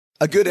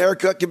A good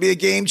haircut can be a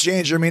game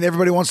changer. I mean,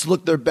 everybody wants to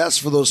look their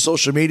best for those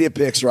social media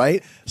pics,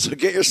 right? So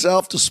get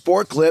yourself to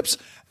Sport Clips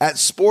at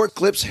Sport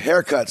Clips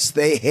Haircuts.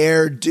 They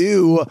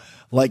hairdo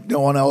like no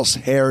one else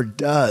hair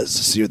does.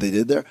 See what they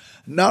did there?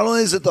 Not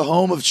only is it the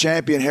home of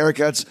champion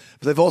haircuts,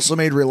 but they've also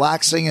made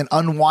relaxing and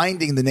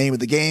unwinding the name of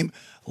the game.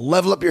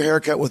 Level up your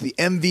haircut with the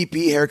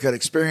MVP haircut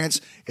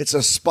experience. It's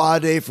a spa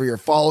day for your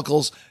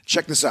follicles.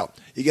 Check this out.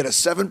 You get a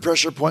 7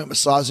 pressure point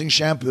massaging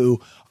shampoo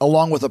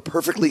along with a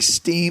perfectly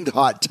steamed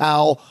hot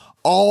towel,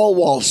 all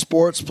while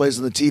sports plays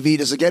on the TV.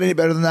 Does it get any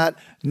better than that?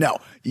 No.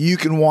 You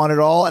can want it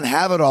all and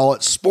have it all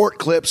at Sport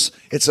Clips.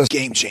 It's a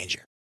game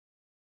changer.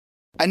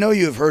 I know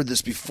you have heard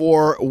this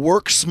before.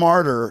 Work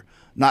smarter,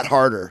 not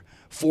harder.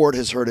 Ford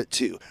has heard it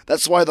too.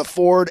 That's why the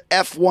Ford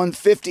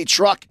F-150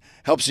 truck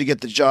helps you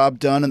get the job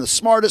done in the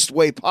smartest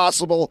way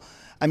possible.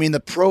 I mean, the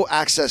Pro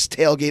Access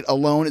tailgate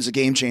alone is a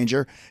game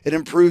changer. It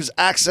improves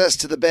access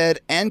to the bed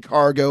and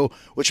cargo,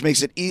 which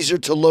makes it easier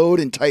to load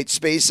in tight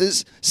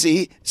spaces.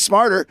 See,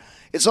 smarter.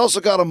 It's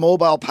also got a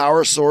mobile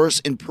power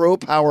source in Pro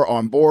Power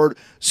on board,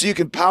 so you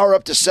can power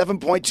up to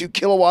 7.2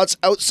 kilowatts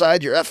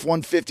outside your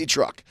F-150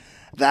 truck.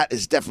 That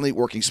is definitely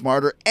working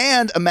smarter.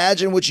 And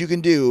imagine what you can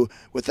do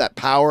with that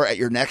power at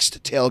your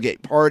next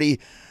tailgate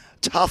party.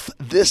 Tough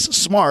this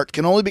smart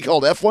can only be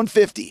called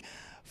F-150.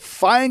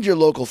 Find your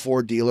local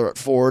Ford dealer at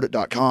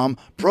Ford.com.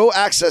 Pro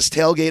Access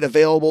tailgate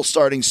available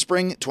starting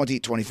spring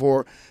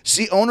 2024.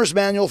 See owner's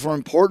manual for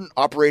important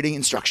operating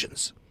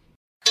instructions.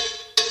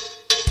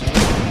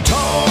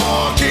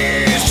 Talk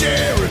is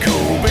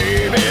Jericho,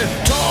 baby.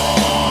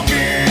 Talk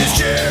is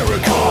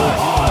Jericho.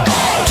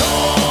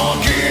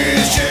 Talk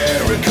is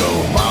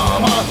Jericho,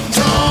 mama.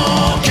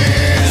 Talk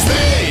is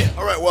me.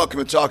 All right, welcome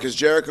to Talk is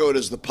Jericho. It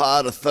is the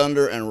pod of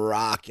thunder and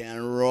rock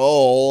and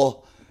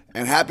roll.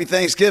 And happy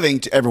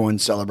Thanksgiving to everyone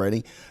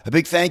celebrating. A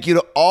big thank you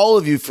to all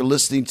of you for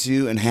listening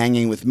to and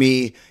hanging with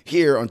me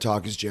here on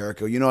Talk is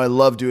Jericho. You know, I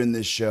love doing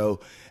this show,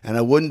 and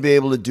I wouldn't be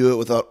able to do it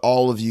without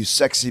all of you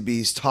sexy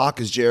beast Talk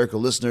is Jericho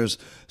listeners.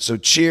 So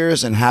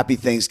cheers and happy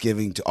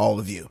Thanksgiving to all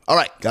of you. All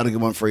right, got a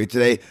good one for you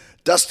today.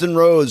 Dustin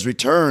Rhodes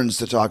returns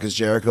to Talk is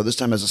Jericho, this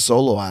time as a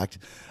solo act.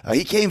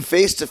 He came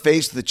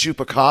face-to-face with the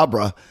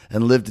Chupacabra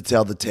and lived to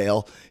tell the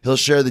tale. He'll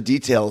share the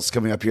details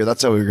coming up here.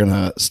 That's how we're going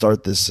to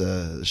start this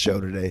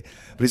show today.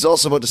 But he's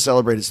also about to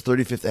celebrate his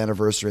 35th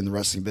anniversary in the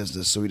wrestling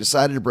business, so he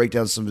decided to break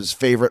down some of his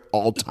favorite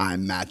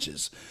all-time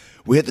matches.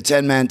 We hit the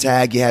 10-man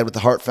tag he had with the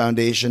Hart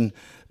Foundation,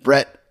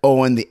 Brett,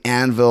 Owen, the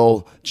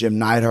Anvil, Jim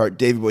Neidhart,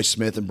 Davey Boy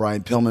Smith, and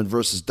Brian Pillman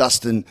versus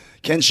Dustin,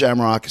 Ken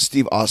Shamrock,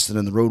 Steve Austin,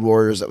 and the Road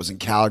Warriors. That was in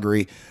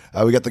Calgary.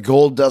 We got the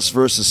Gold Dust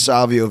versus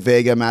Savio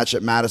Vega match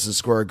at Madison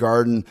Square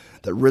Garden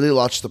that really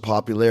launched the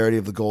popularity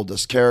of the Gold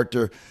Dust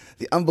character.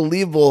 The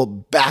unbelievable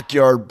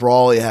backyard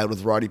brawl he had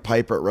with Roddy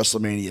Piper at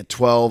WrestleMania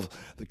 12.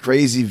 The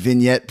crazy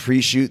vignette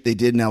pre-shoot they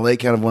did in LA,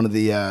 kind of one of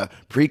the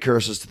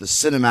precursors to the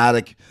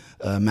cinematic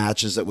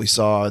matches that we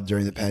saw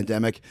during the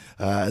pandemic.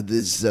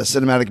 This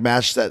cinematic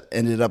match that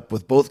ended up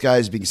with both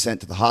guys being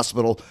sent to the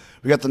hospital.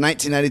 We got the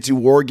 1992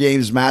 War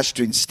Games match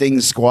between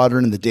Sting's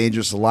Squadron and the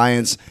Dangerous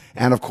Alliance,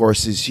 and of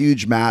course his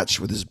huge match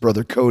with his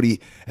brother Cody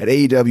at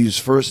AEW's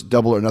first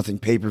Double or Nothing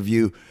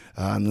pay-per-view.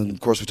 And then, of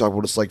course, we talk about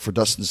what it's like for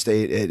Dustin to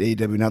stay at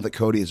AEW now that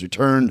Cody has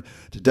returned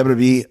to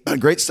WWE.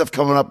 Great stuff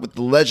coming up with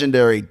the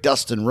legendary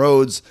Dustin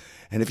Rhodes.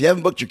 And if you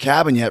haven't booked your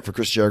cabin yet for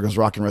Chris Jericho's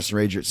Rockin'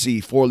 Wrestling Rager at Sea,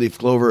 4-Leaf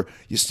Clover,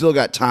 you still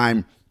got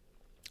time.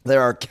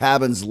 There are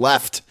cabins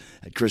left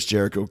at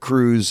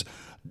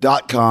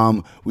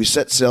ChrisJerichoCruise.com. We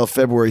set sail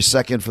February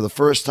 2nd. For the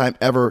first time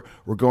ever,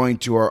 we're going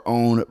to our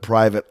own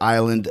private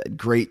island at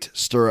Great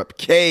Stirrup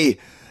Cay.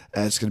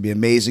 It's going to be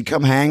amazing.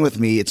 Come hang with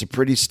me. It's a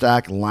pretty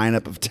stacked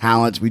lineup of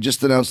talent. We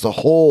just announced a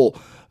whole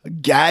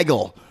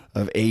gaggle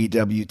of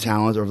AEW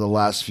talent over the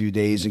last few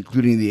days,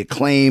 including the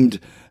acclaimed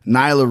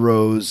Nyla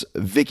Rose,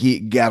 Vicky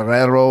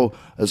Guerrero,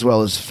 as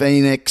well as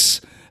Phoenix,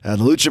 the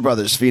Lucha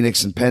Brothers,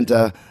 Phoenix and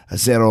Penta,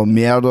 Zero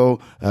Miedo.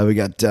 We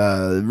got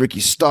Ricky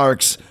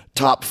Starks,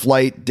 Top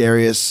Flight,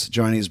 Darius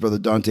joining his brother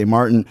Dante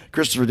Martin,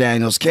 Christopher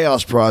Daniels,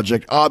 Chaos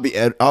Project,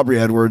 Aubrey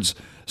Edwards,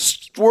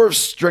 Swerve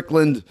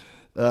Strickland.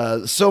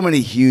 So many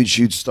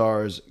huge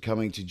stars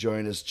coming to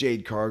join us.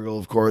 Jade Cargill,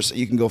 of course.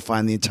 You can go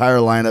find the entire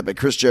lineup at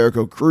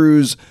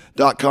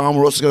ChrisJerichoCruise.com.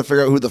 We're also going to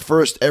figure out who the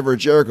first ever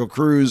Jericho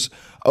Cruise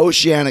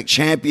Oceanic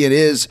champion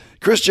is.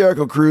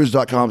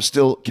 ChrisJerichoCruise.com.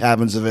 Still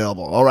cabins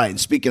available. All right, and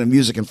speaking of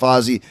music and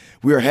Fozzy,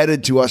 we are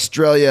headed to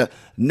Australia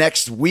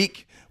next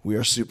week. We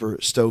are super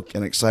stoked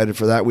and excited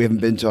for that. We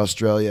haven't been to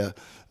Australia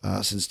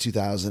since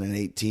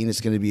 2018.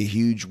 It's going to be a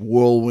huge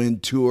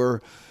whirlwind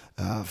tour.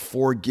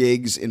 4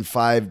 gigs in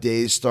 5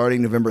 days,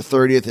 starting November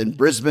 30th in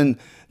Brisbane,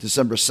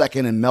 December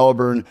 2nd in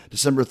Melbourne,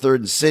 December 3rd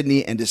in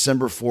Sydney, and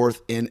December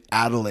 4th in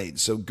Adelaide.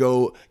 So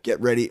go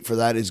get ready for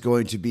that. It's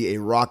going to be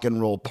a rock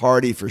and roll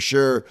party for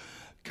sure.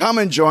 Come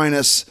and join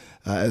us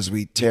as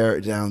we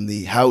tear down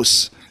the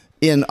house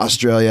in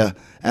Australia.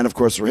 And of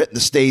course, we're hitting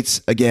the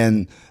States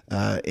again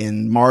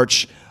in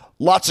March.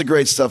 Lots of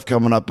great stuff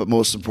coming up, but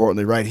most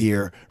importantly, right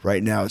here,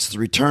 right now, it's the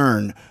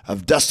return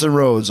of Dustin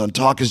Rhodes on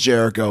Talk is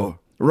Jericho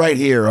right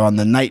here on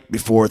the night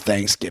before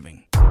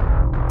Thanksgiving.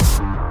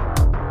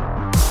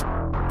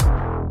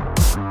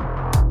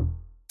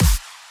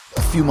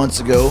 A few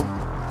months ago,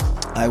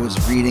 I was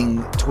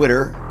reading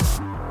Twitter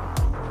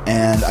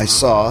and I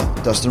saw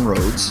Dustin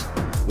Rhodes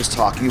was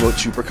talking about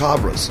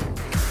chupacabras.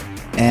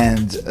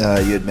 And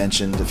you had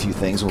mentioned a few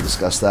things. We'll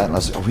discuss that. And I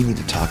was like, oh, we need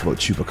to talk about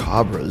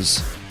chupacabras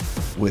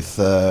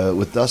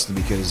with Dustin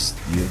because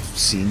you've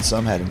seen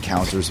some, had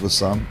encounters with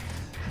some.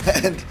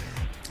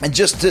 And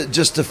just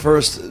to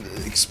first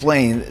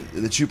explain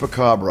the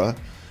chupacabra,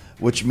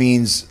 which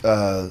means,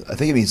 I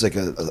think it means like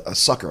a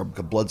sucker, a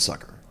blood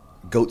sucker,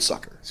 goat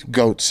sucker.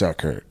 Goat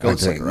sucker. Goat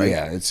sucker, right?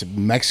 Yeah, it's a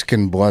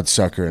Mexican blood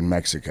sucker in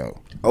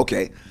Mexico.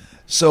 Okay.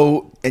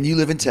 So, and you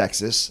live in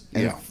Texas,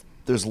 and Yeah.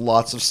 there's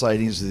lots of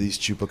sightings of these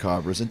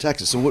chupacabras in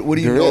Texas. So what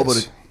do you There know is. about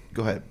it?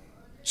 Go ahead.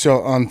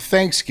 So on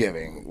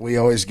Thanksgiving, we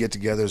always get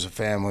together as a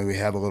family. We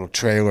have a little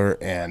trailer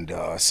and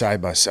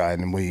side by side,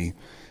 and we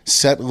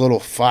set little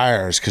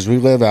fires because we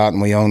live out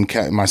and we own.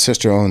 My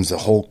sister owns the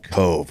whole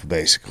cove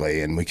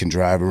basically, and we can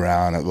drive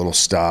around at little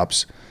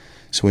stops.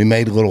 So we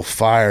made little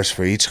fires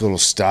for each little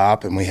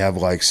stop, and we have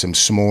like some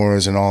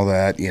s'mores and all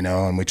that,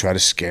 and we try to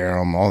scare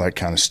them, all that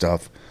kind of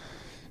stuff.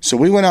 So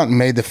we went out and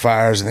made the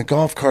fires, and the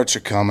golf carts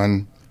are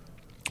coming.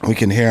 We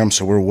can hear them,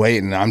 so we're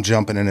waiting. I'm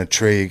jumping in a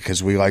tree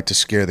because we like to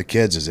scare the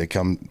kids as they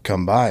come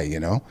by,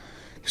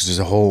 because there's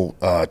a whole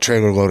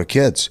trailer load of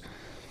kids.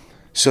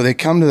 So they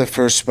come to the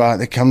first spot,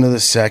 they come to the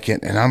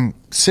second, and I'm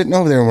sitting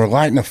over there, and we're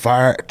lighting a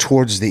fire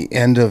towards the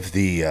end of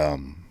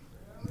the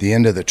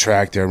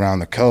track there around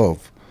the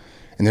cove.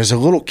 And there's a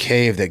little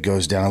cave that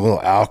goes down, a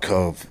little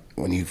alcove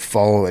when you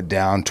follow it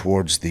down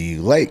towards the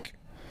lake.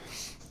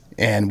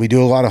 And we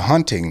do a lot of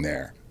hunting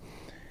there.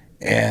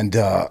 And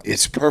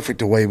it's perfect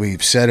the way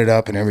we've set it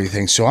up and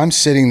everything. So I'm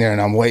sitting there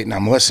and I'm waiting.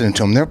 I'm listening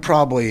to them. They're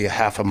probably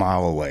half a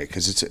mile away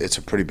because it's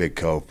a pretty big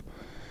cove.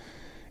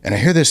 And I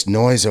hear this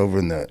noise over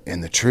in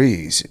the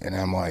trees, and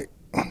I'm like,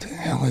 "What the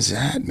hell is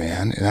that,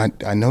 man?" And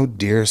I know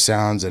deer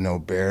sounds, I know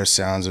bear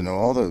sounds, I know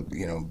all the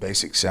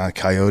basic sound,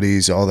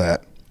 coyotes, all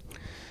that.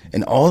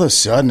 And all of a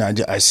sudden,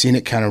 I seen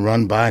it kind of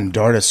run by and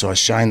darted. So I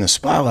shined the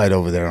spotlight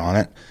over there on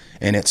it,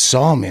 and it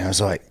saw me. I was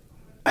like,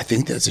 I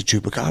think that's a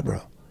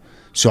chupacabra.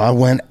 So I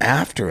went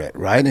after it,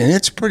 right?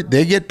 And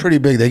they get pretty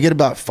big. They get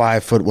about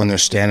 5 foot when they're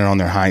standing on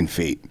their hind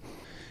feet.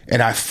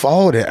 And I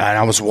followed it, and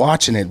I was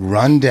watching it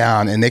run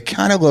down, and they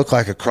kind of look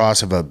like a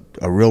cross of a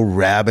real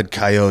rabid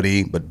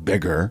coyote, but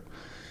bigger.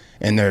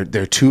 And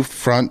their two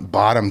front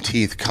bottom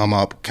teeth come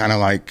up kind of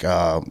like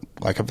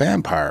a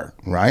vampire,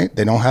 right?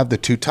 They don't have the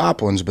two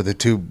top ones, but the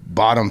two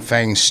bottom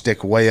fangs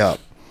stick way up.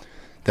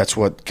 That's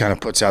what kind of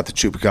puts out the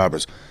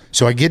chupacabras.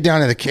 So I get down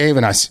to the cave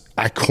and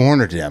I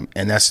cornered him,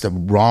 and that's the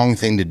wrong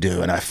thing to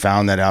do. And I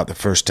found that out the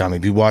first time.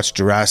 If you watch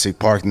Jurassic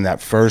Park in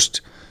that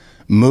first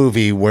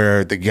movie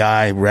where the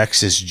guy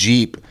wrecks his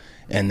Jeep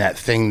and that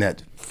thing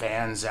that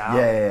fans out,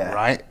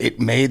 right? It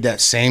made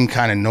that same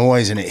kind of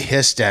noise and it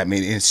hissed at me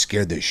and it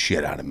scared the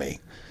shit out of me.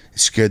 It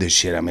scared the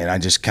shit out of me, and I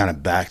just kind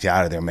of backed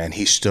out of there, man.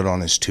 He stood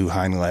on his two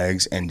hind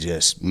legs and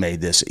just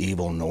made this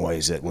evil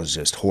noise that was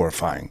just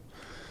horrifying.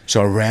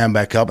 So I ran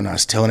back up and I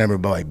was telling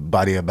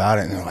everybody about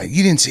it, and they're like,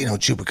 "You didn't see no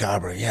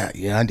chupacabra?"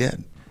 Yeah, I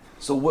did.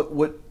 So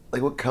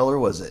what color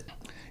was it?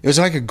 It was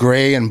like a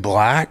gray and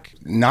black,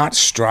 not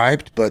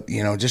striped, but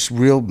just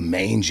real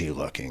mangy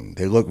looking.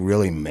 They look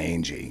really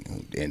mangy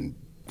and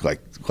like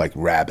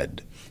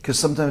rabid. Because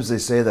sometimes they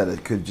say that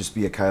it could just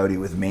be a coyote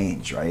with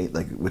mange, right?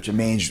 Like which a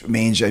mange,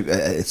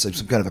 it's like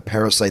some kind of a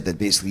parasite that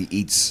basically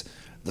eats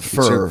the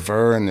fur. It's their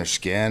fur and their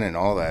skin and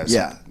all that.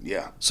 Yeah.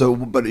 Yeah. So,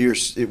 but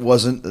it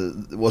wasn't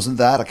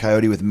that a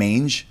coyote with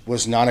mange?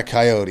 Was not a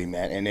coyote,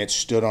 man, and it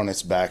stood on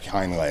its back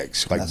hind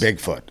legs like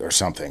Bigfoot or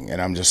something.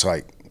 And I'm just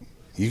like,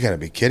 you got to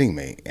be kidding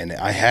me. And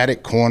I had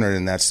it cornered,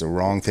 and that's the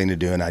wrong thing to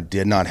do. And I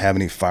did not have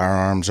any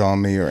firearms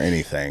on me or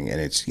anything.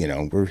 And it's,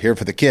 we're here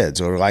for the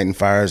kids. We're lighting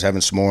fires, having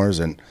s'mores,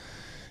 and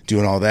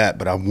doing all that.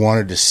 But I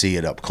wanted to see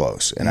it up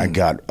close, and I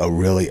got a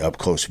really up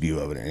close view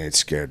of it, and it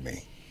scared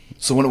me.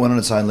 So when it went on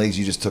its hind legs,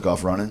 you just took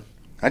off running?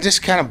 I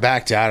just kind of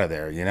backed out of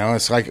there,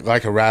 It's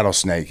like a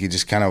rattlesnake. You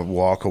just kind of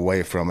walk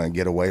away from it and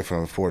get away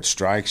from it before it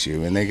strikes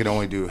you. And they can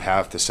only do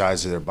half the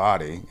size of their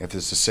body. If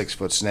it's a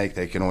 6-foot snake,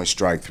 they can only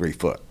strike 3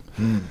 foot.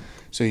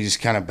 So you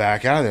just kind of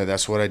back out of there.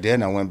 That's what I did,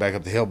 and I went back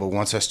up the hill. But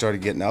once I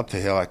started getting up the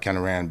hill, I kind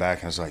of ran back,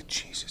 and I was like,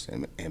 Jesus.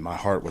 And my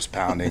heart was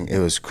pounding. It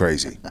was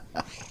crazy.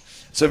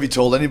 So have you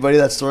told anybody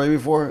that story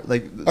before?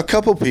 Like a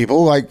couple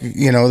people,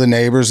 the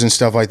neighbors and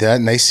stuff like that,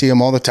 and they see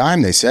them all the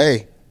time, they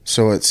say.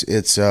 So it's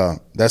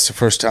that's the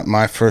first time,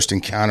 my first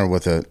encounter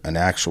with an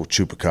actual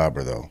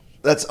chupacabra, though.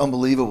 That's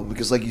unbelievable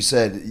because, like you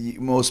said,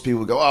 most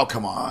people go, "Oh,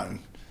 come on,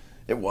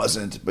 it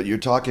wasn't." But you're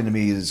talking to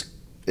me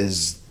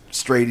as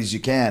straight as you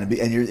can, and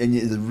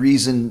the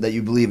reason that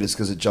you believe it is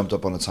because it jumped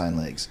up on its hind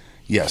legs.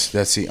 Yes,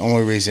 that's the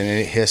only reason. And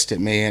it hissed at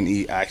me,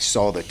 and I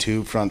saw the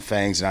two front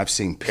fangs, and I've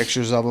seen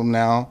pictures of them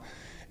now.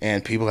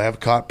 And people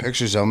have caught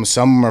pictures of them.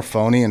 Some of them are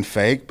phony and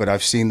fake, but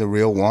I've seen the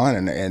real one,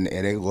 and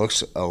it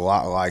looks a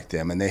lot like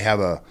them. And they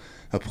have a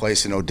a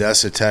place in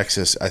Odessa,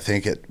 Texas, I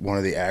think at one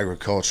of the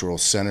agricultural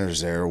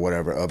centers there or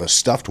whatever, of a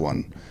stuffed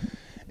one.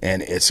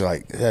 And it's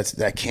like,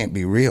 that can't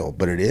be real,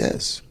 but it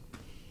is.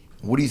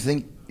 What do you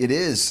think it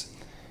is?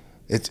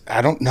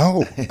 I don't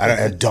know.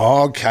 A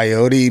dog,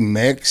 coyote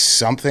mix,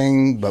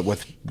 something, but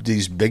with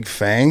these big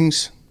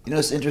fangs. You know,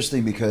 it's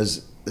interesting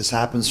because this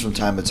happens from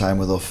time to time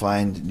where they'll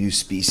find new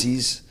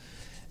species.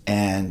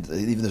 And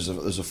even there's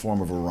a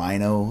form of a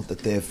rhino that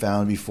they have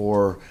found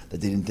before that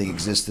they didn't think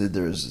existed.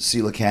 There's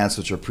coelacanths,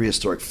 which are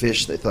prehistoric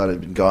fish. They thought had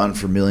been gone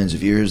for millions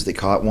of years. They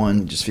caught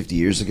one just 50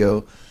 years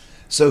ago.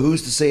 So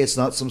who's to say it's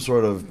not some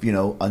sort of,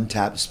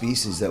 untapped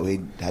species that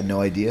we had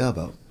no idea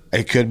about?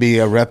 It could be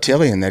a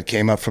reptilian that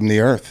came up from the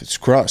earth. It's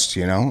crust,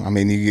 I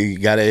mean, you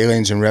got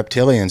aliens and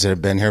reptilians that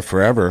have been here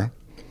forever.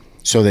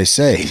 So they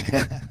say.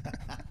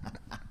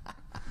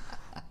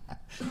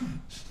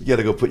 You got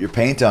to go put your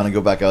paint on and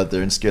go back out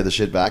there and scare the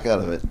shit back out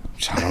of it.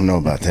 I don't know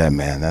about that,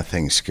 man. That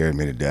thing scared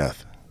me to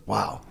death.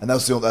 Wow. And that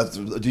was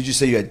did you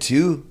say you had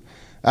two?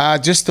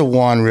 Just the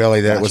one,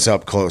 really, that was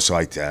up close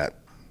like that.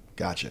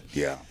 Gotcha.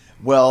 Yeah.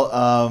 Well,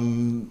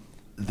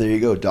 there you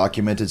go.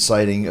 Documented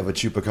sighting of a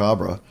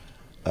chupacabra.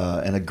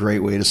 And a great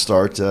way to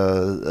start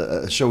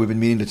a show. We've been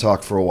meaning to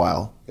talk for a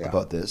while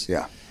about this.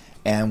 Yeah.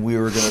 And we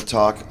were going to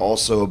talk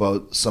also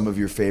about some of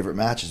your favorite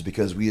matches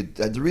because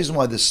the reason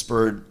why this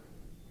spurred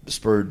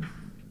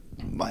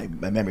my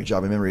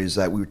memory is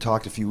that we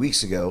talked a few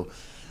weeks ago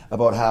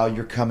about how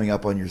you're coming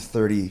up on your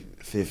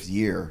 35th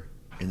year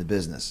in the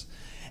business.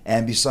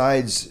 And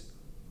besides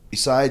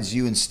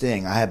you and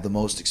Sting, I have the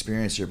most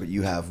experience here, but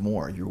you have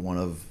more. You're one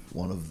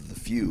of the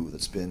few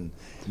that's been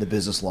in the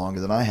business longer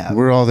than I have.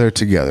 We're all there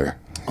together.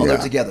 There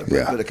together,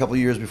 but a couple of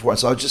years before. And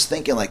so I was just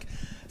thinking,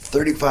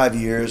 35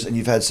 years, and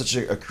you've had such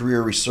a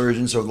career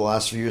resurgence over the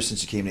last few years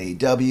since you came to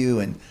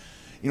AEW. And,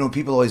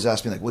 people always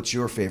ask me, what's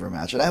your favorite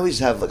match? And I always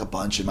have, a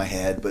bunch in my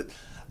head, but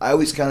I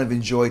always kind of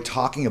enjoy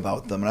talking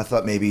about them. And I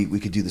thought maybe we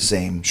could do the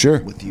same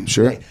with you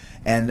Sure. today.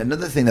 And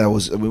another thing that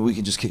we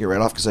can just kick it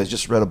right off because I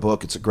just read a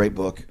book. It's a great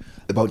book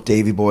about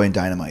Davey Boy and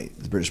Dynamite,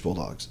 the British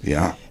Bulldogs.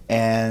 Yeah.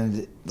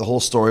 And the whole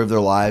story of their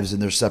lives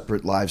and their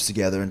separate lives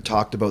together, and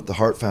talked about the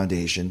Hart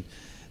Foundation.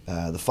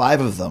 The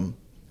five of them,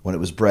 when it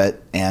was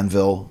Brett,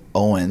 Anvil,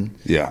 Owen,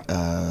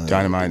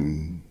 Dynamite,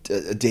 and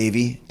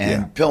Davey,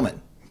 and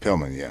Pillman.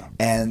 Pillman, yeah.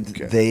 And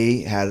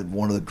they had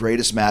one of the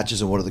greatest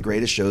matches and one of the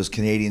greatest shows,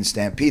 Canadian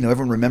Stampede. Now,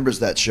 everyone remembers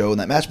that show and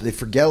that match, but they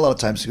forget a lot of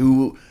times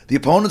who the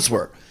opponents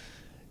were.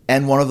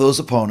 And one of those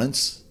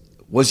opponents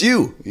was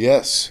you.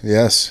 Yes.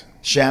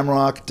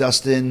 Shamrock,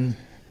 Dustin,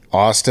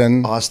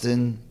 Austin,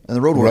 and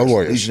the Road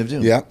Warriors. Legion of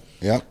Doom.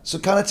 Yeah. So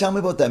kind of tell me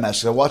about that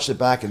match. 'Cause I watched it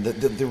back, and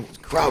the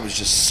crowd was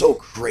just so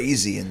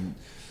crazy, and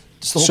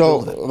just the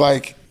whole build of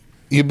it.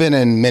 You've been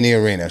in many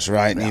arenas,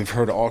 right? And you've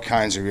heard all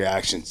kinds of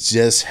reactions.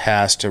 This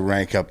has to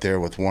rank up there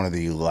with one of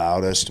the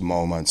loudest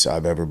moments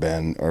I've ever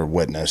been or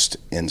witnessed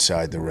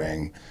inside the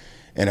ring.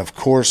 And of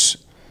course,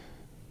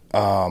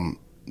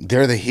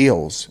 they're the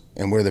heels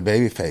and we're the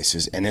baby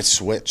faces, and it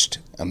switched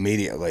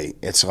immediately.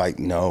 It's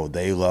no,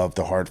 they love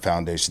the Hart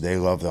Foundation. They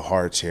love the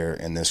Harts here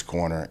in this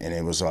corner. And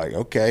it was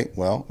okay,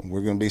 well,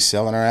 we're going to be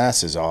selling our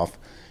asses off.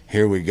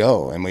 Here we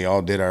go. And we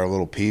all did our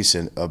little piece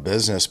of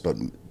business, but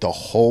the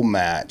whole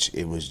match,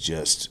 it was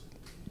just,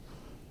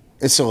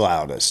 it's the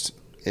loudest.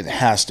 It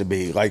has to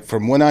be.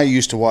 From when I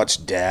used to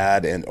watch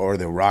Dad or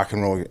the Rock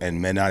and Roll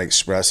and Midnight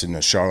Express in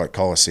the Charlotte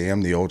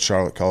Coliseum, the old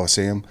Charlotte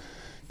Coliseum,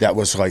 that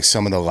was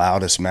some of the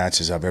loudest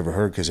matches I've ever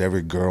heard because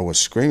every girl was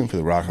screaming for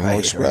the Rock and Roll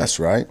Express,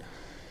 right?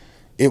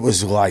 It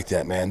was like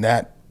that, man.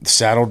 That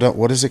Saddle Dome,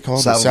 what is it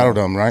called? Saddle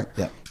Dome, right?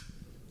 Yeah.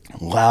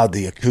 Loud.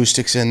 The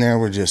acoustics in there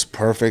were just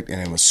perfect, and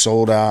it was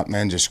sold out,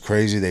 man, just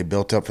crazy. They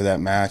built up for that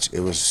match. It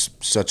was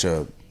such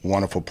a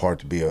wonderful part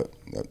to be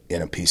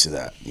in a piece of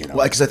that,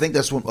 Well, because I think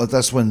that's when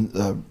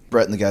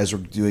Brett and the guys were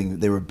doing.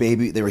 They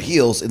were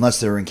heels unless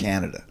they were in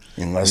Canada.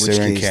 Unless they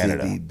were in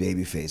Canada, they'd be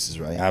baby faces,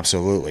 right?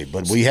 Absolutely.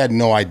 But we had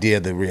no idea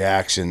the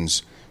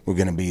reactions were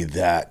going to be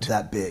that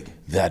big.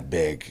 That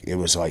big. It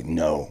was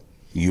no,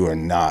 you are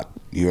not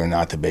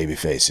the baby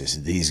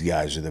faces. These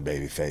guys are the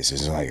baby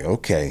faces. It's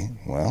okay,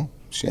 well,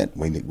 shit,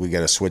 we got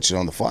to switch it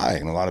on the fly,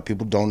 and a lot of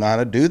people don't know how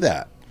to do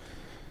that.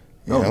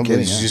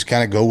 Just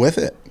kind of go with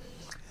it.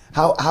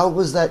 How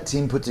was that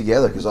team put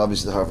together? Because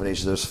obviously the Hart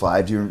Foundation, there's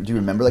five. Do you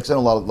remember? Because I know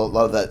a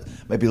lot of that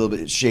might be a little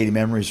bit shady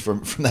memories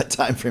from that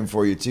time frame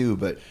for you too.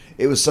 But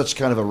it was such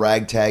kind of a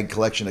ragtag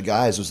collection of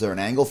guys. Was there an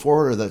angle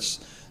for it, or that's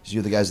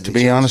you're the guys? That to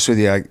be honest with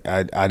you,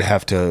 I'd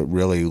have to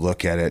really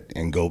look at it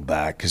and go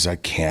back because I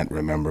can't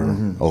remember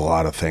a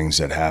lot of things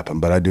that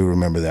happened. But I do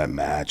remember that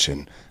match,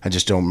 and I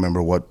just don't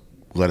remember what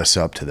led us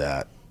up to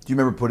that. Do you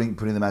remember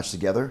putting the match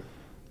together?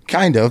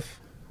 Kind of.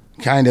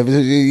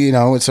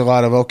 It's a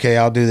lot of, okay,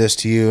 I'll do this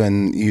to you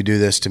and you do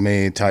this to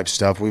me type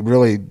stuff. We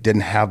really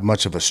didn't have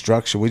much of a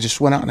structure. We just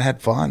went out and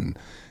had fun.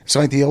 It's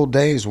like the old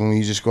days when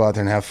you just go out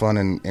there and have fun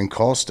and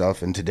call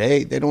stuff. And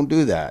today they don't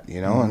do that,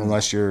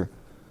 unless you're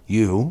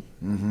you.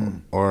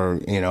 Or,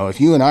 if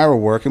you and I were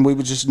working, we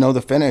would just know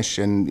the finish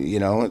and,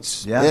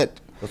 it's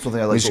it. That's one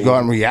thing I We like. just go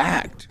out and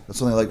react. That's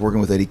something I like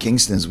working with Eddie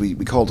Kingston. Is we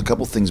called a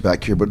couple things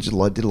back here, but did a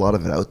lot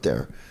of it out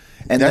there.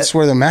 And That's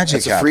where the magic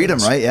that's happens. freedom,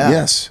 right? Yeah.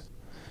 Yes.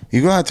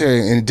 You go out there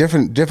in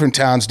different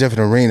towns,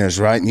 different arenas,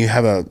 right? And you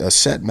have a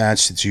set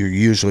match that you're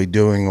usually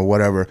doing or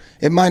whatever.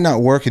 It might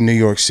not work in New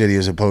York City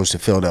as opposed to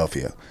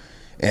Philadelphia.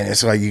 And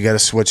it's like you got to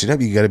switch it up.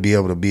 You got to be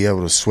able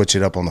to switch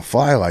it up on the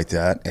fly like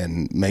that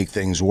and make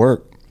things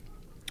work.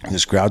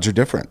 These crowds are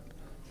different.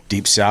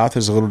 Deep South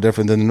is a little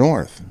different than the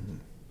North.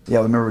 Yeah,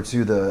 I remember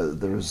too.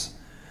 It was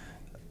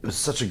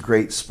such a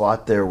great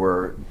spot there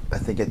where I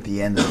think at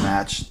the end of the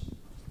match,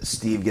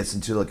 Steve gets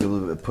into like a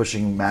little bit of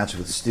pushing match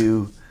with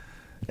Stu,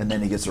 and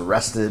then he gets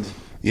arrested.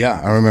 Yeah,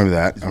 I remember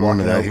that. He's I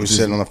remember walking that. out He was with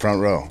sitting on the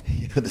front row.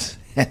 With his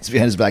hands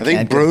behind his back. I think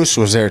handcuffed. Bruce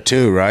was there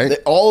too, right?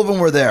 All of them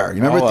were there.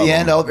 You remember All at the of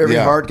end, them. every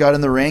Yeah. heart got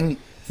in the ring.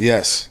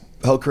 Yes.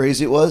 How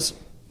crazy it was.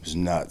 It was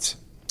nuts.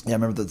 Yeah, I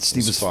remember that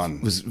Steve was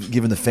fun. was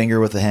giving the finger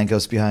with the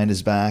handcuffs behind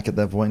his back at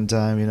that point in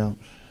time. You know.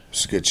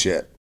 It's good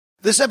shit.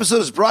 This episode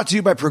is brought to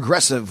you by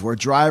Progressive, where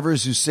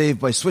drivers who save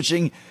by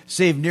switching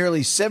save nearly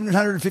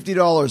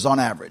 $750 on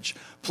average.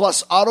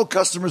 Plus, auto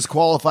customers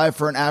qualify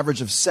for an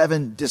average of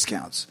 7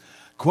 discounts.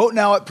 Quote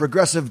now at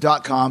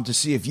Progressive.com to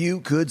see if you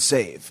could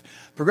save.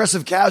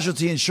 Progressive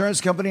Casualty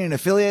Insurance Company and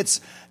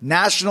Affiliates,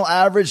 national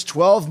average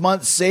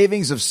 12-month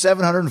savings of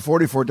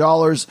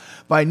 $744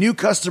 by new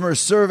customers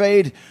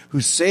surveyed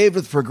who saved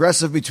with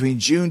Progressive between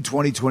June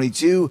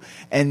 2022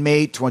 and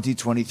May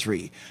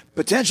 2023.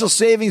 Potential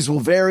savings will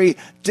vary.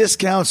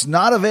 Discounts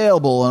not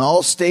available in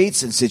all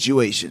states and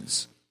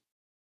situations.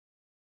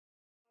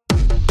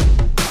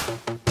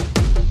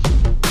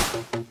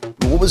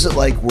 What was it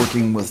like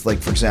working with, like,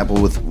 for example,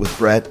 with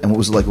Brett, and what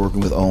was it like working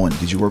with Owen?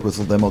 Did you work with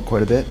them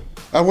quite a bit?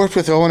 I worked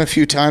with Owen a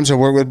few times. I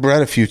worked with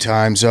Brett a few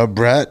times.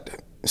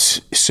 Brett,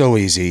 so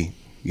easy,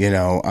 you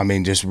know. I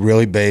mean, just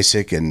really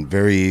basic and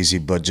very easy,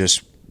 but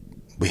just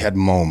we had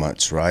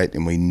moments, right?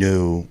 And we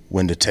knew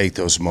when to take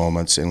those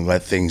moments and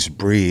let things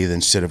breathe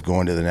instead of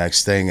going to the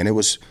next thing. And it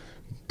was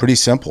pretty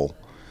simple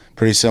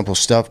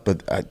stuff.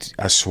 But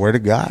I swear to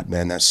God,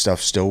 man, that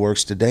stuff still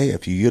works today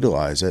if you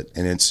utilize it.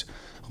 And it's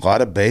a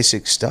lot of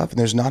basic stuff. And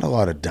there's not a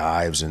lot of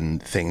dives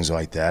and things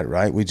like that,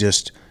 right? We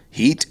just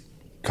heat,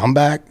 come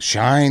back,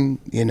 shine,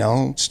 you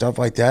know, stuff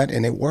like that.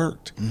 And it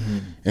worked. Mm-hmm.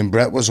 And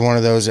Brett was one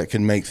of those that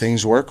could make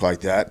things work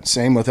like that.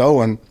 Same with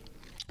Owen.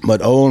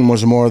 But Owen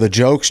was more of the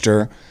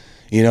jokester.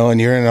 You know,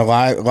 and you're in a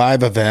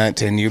live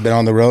event and you've been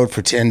on the road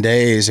for 10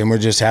 days and we're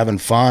just having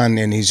fun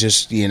and he's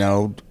just, you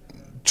know,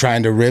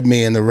 trying to rib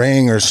me in the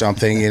ring or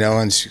something, you know,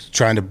 and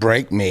trying to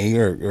break me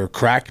or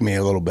crack me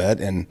a little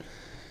bit and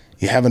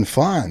you're having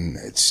fun.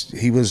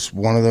 He was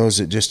one of those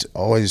that just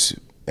always,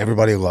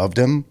 everybody loved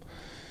him.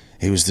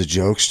 He was the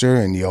jokester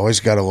and you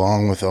always got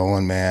along with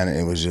Owen, man.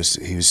 It was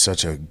just, he was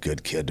such a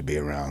good kid to be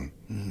around,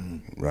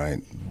 right?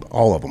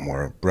 All of them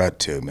were. Brett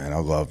too, man. I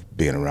love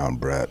being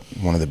around Brett.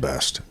 One of the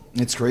best.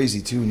 It's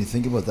crazy, too, when you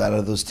think about that. Out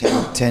of those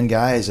 10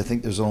 guys, I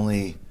think there's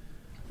only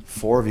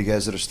 4 of you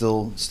guys that are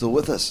still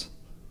with us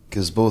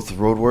because both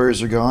Road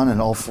Warriors are gone and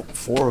all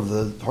 4 of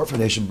the Heart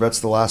Foundation. Brett's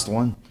the last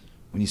one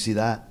when you see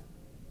that.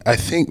 I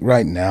think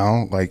right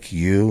now, like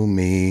you,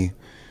 me,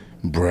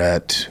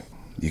 Brett,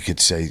 you could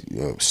say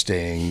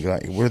Sting,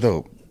 like, we're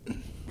the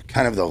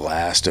kind of the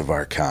last of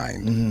our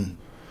kind,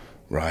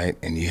 right?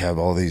 And you have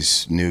all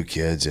these new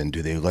kids, and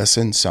do they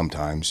listen?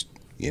 Sometimes,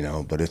 you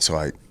know, but it's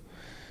like,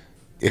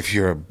 if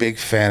you're a big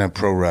fan of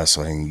pro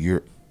wrestling,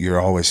 you're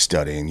always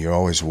studying, you're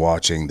always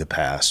watching the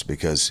past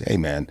because, hey,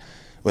 man,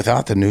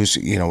 without the new,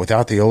 you know,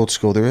 without the old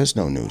school, there is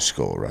no new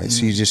school, right?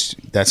 So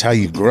that's how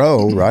you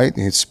grow, right?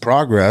 It's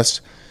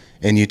progress,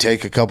 and you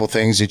take a couple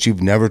things that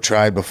you've never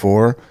tried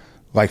before,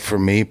 like for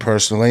me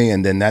personally,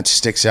 and then that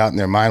sticks out in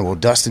their mind. Well,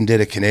 Dustin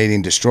did a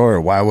Canadian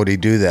Destroyer. Why would he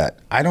do that?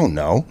 I don't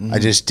know. I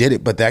just did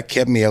it, but that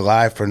kept me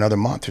alive for another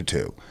month or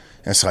two.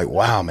 And it's like,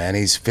 wow, man,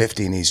 he's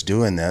 50 and he's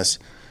doing this.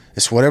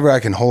 It's whatever I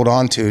can hold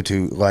on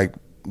to like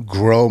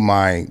grow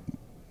my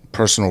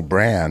personal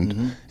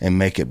brand and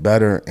make it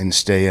better and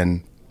stay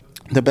in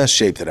the best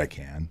shape that I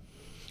can.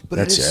 But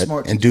that's it is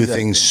smart to and do that,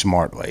 things though.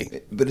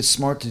 smartly. But it's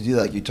smart to do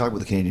that. Like you talk about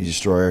the Canadian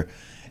Destroyer,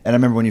 and I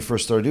remember when you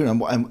first started doing it,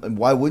 and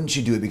why wouldn't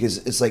you do it? Because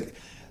it's like,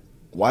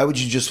 why would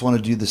you just want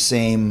to do the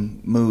same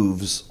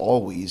moves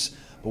always?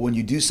 But when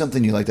you do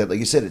something new like that, like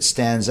you said, it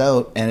stands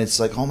out, and it's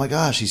like, oh my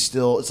gosh, it's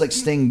like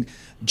Sting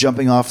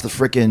jumping off the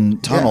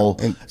frickin' tunnel.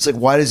 Yeah, It's like,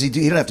 why does he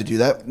don't have to do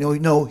that.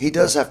 No, he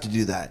does have to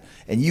do that.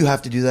 And you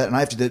have to do that, and I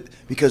have to do it,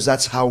 because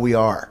that's how we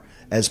are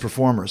as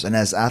performers and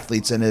as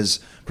athletes and as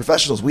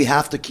professionals. We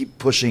have to keep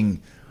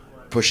pushing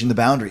the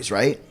boundaries,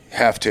 right?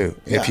 Have to.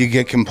 Yeah. If you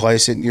get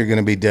complacent, you're going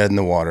to be dead in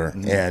the water.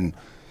 And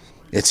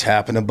it's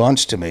happened a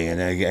bunch to me.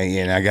 And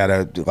I got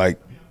to like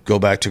go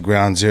back to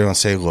ground zero and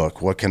say,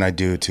 look, what can I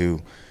do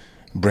to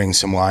bring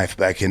some life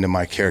back into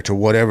my character?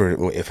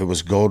 Whatever, if it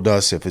was gold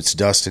dust, if it's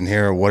dust in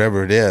here, or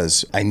whatever it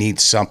is, I need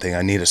something.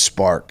 I need a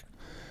spark.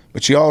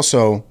 But you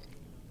also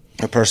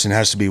a person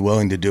has to be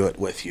willing to do it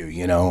with you,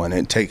 you know, and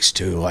it takes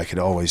two, like it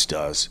always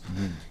does.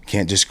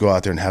 Can't just go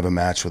out there and have a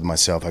match with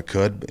myself. I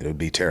could, but it would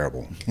be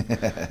terrible. You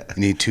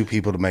need two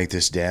people to make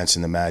this dance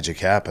and the magic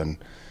happen.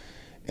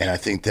 And I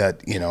think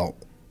that, you know,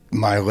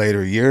 my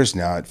later years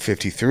now at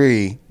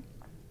 53,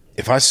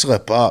 if I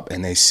slip up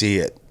and they see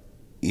it,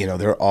 you know,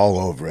 they're all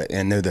over it.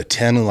 And they're the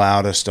 10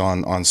 loudest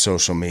on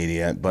social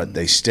media, but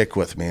they stick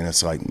with me. And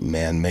it's like,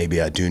 man,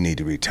 maybe I do need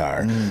to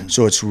retire.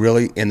 So it's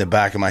really in the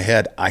back of my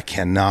head, I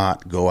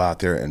cannot go out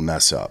there and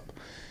mess up.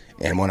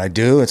 And when I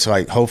do, it's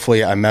like,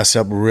 hopefully I mess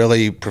up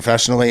really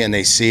professionally and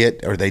they see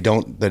it, or they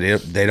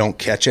don't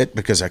catch it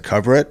because I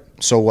cover it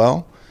so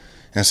well.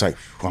 And it's like,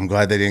 well, I'm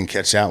glad they didn't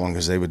catch that one,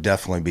 because they would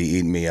definitely be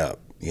eating me up,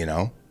 you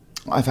know?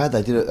 I've had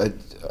that.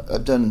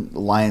 I've done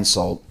lion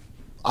salt,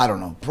 I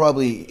don't know,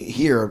 probably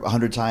here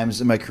 100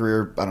 times in my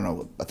career. I don't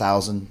know,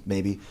 1,000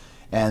 maybe.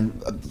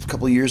 And a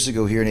couple of years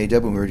ago here in AW,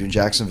 when we were doing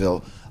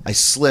Jacksonville, I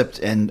slipped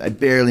and I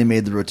barely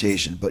made the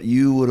rotation. But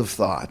you would have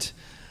thought,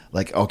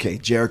 like, okay,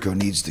 Jericho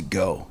needs to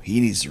go.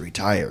 He needs to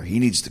retire. He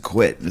needs to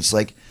quit. And it's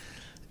like,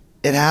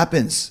 it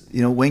happens.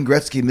 You know, Wayne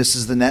Gretzky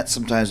misses the net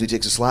sometimes when he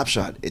takes a slap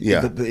shot.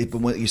 But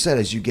what you said,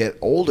 as you get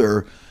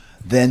older,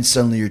 then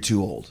suddenly you're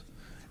too old.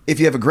 If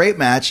you have a great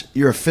match,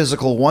 you're a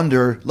physical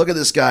wonder. Look at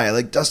this guy,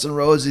 like Dustin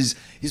Rhodes.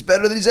 He's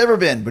better than he's ever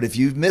been. But if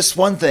you miss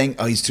one thing,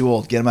 oh, he's too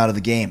old. Get him out of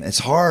the game. It's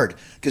hard,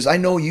 because I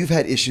know you've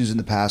had issues in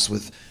the past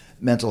with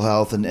mental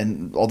health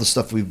and all the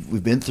stuff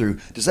we've been through.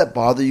 Does that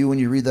bother you when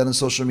you read that on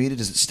social media?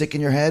 Does it stick in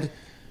your head?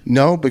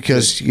 No,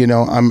 because, you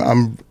know,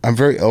 I'm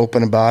very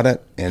open about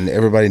it, and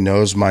everybody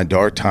knows my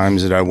dark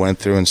times that I went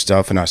through and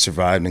stuff, and I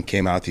survived and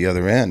came out the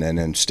other end, and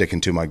then sticking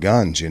to my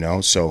guns, you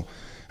know. So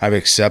I've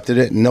accepted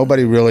it, and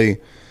nobody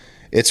really.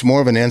 It's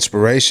more of an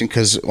inspiration,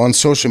 because on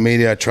social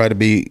media I try to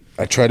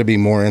be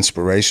more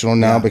inspirational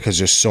now, because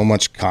there's so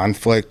much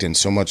conflict and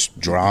so much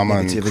drama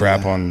and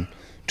crap on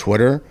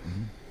Twitter.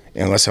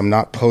 Unless I'm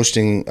not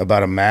posting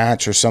about a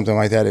match or something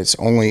like that, it's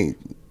only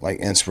like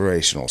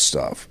inspirational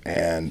stuff.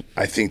 And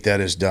I think that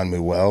has done me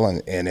well,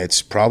 and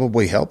it's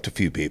probably helped a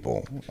few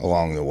people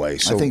along the way.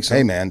 So, I think so.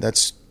 Hey man,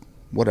 that's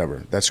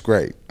whatever. That's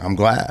great. I'm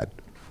glad.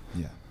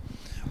 Yeah.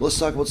 Well, let's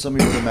talk about some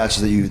of your other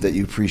matches that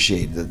you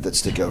appreciate, that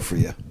stick out for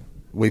you.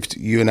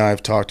 You and I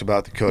have talked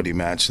about the Cody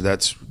match. So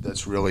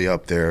that's really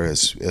up there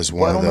as one of the.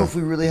 I don't know if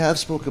we really have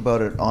spoke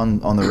about it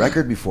on the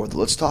record before.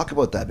 Let's talk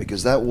about that,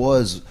 because that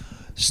was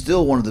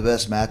still one of the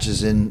best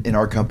matches in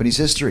our company's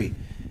history,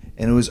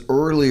 and it was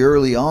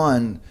early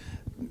on,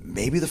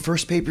 maybe the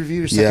first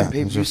pay-per-view or second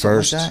pay-per-view,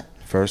 something like that.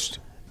 First.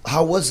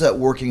 How was that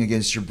working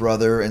against your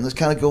brother? And let's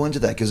kind of go into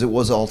that, because it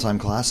was an all-time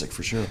classic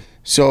for sure.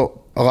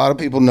 So a lot of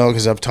people know,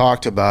 because I've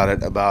talked about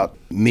it, about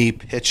me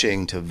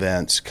pitching to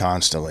Vince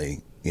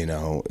constantly. You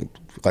know,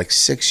 like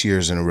 6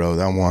 years in a row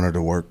that I wanted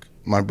to work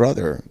my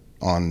brother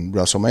on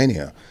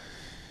WrestleMania.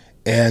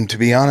 And to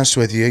be honest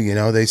with you, you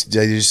know, they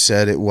just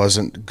said it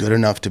wasn't good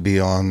enough to be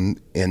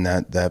in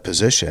that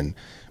position.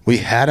 We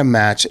had a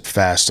match at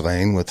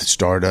Fastlane with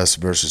Stardust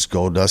versus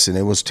Goldust, and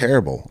it was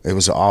terrible. It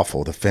was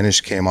awful. The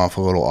finish came off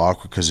a little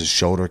awkward because his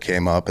shoulder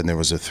came up, and there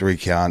was a 3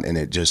 count, and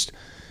it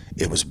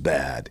was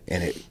bad.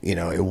 And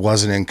it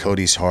wasn't in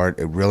Cody's heart.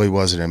 It really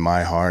wasn't in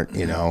my heart,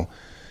 you know.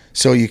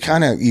 So you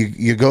kind of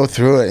you go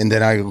through it, and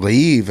then I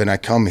leave and I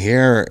come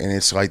here, and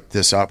it's like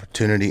this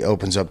opportunity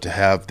opens up to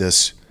have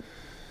this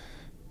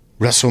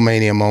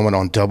WrestleMania moment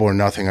on Double or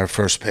Nothing, our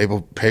first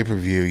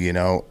pay-per-view. You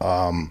know,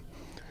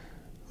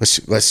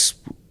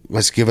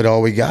 let's give it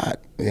all we got,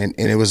 and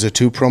it was a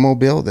 2 promo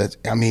build.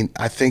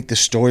 I think the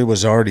story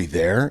was already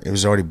there. It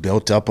was already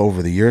built up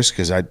over the years,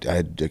 because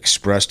I'd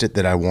expressed it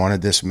that I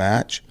wanted this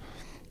match,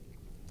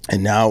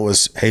 and now it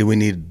was, hey, we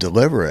need to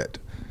deliver it.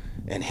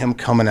 And him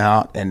coming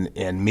out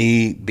and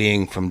me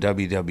being from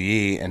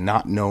WWE and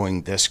not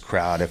knowing this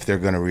crowd, if they're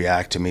going to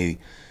react to me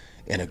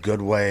in a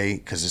good way,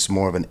 because it's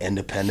more of an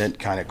independent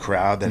kind of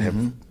crowd that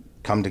have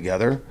come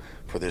together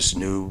for this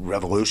new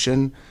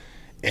revolution.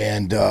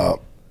 And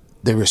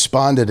they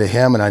responded to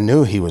him, and I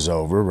knew he was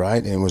over,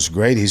 right? And it was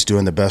great. He's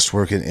doing the best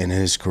work in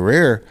his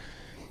career.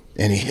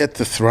 And he hit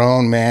the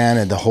throne, man,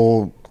 and the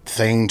whole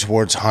thing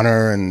towards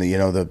Hunter, and you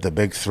know, the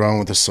big throne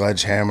with the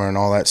sledgehammer and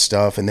all that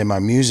stuff. And then my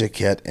music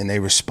hit, and they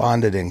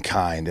responded in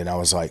kind, and I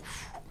was like,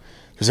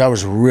 because I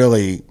was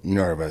really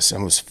nervous. I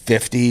was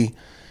 50,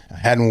 I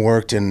hadn't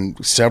worked in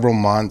several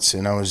months,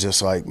 and I was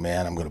just like,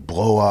 man, I'm going to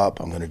blow up,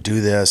 I'm going to do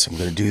this, I'm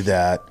going to do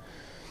that.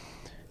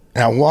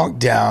 And I walked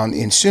down,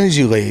 and as soon as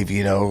you leave,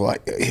 you know,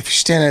 like if you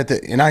stand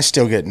and I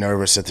still get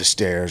nervous at the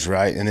stairs,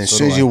 right? And as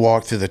soon as you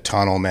walk through the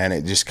tunnel, man,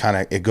 it just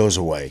it goes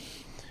away.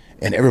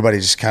 And everybody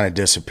just kind of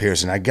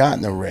disappears. And I got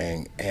in the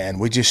ring, and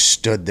we just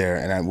stood there,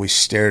 and we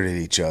stared at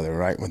each other,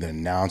 right, with the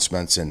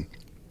announcements, and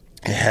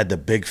it had the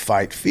big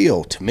fight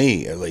feel, to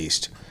me at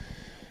least.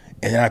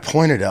 And then I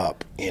pointed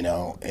up, you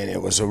know, and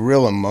it was a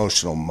real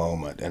emotional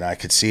moment, and I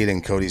could see it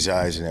in Cody's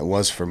eyes, and it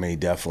was for me,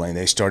 definitely. And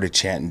they started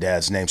chanting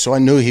Dad's name, so I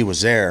knew he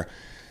was there.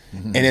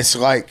 And it's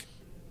like,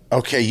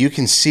 okay, you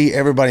can see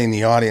everybody in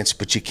the audience,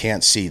 but you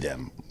can't see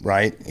them.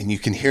 right? And you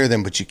can hear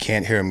them, but you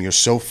can't hear them. You're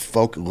so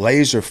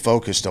laser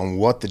focused on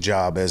what the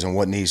job is and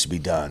what needs to be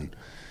done.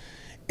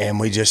 And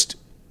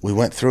we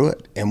went through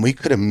it, and we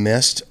could have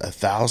missed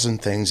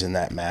 1,000 things in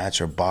that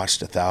match or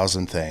botched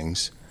 1,000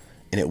 things,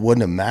 and it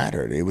wouldn't have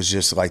mattered. It was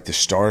just like the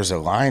stars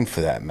aligned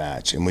for that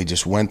match, and we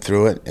just went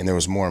through it, and there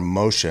was more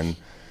emotion,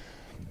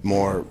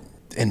 more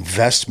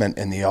investment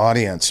in the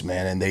audience,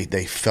 man, and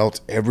they felt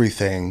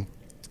everything,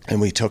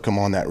 and we took them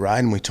on that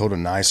ride, and we told a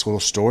nice little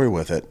story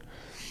with it,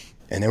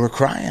 and they were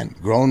crying.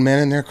 Grown men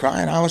in there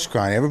crying. I was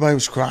crying. Everybody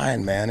was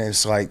crying, man. And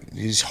it's like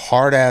these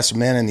hard-ass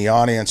men in the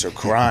audience are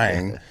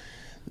crying.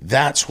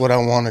 That's what I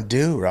want to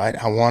do, right?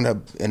 I want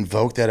to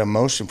invoke that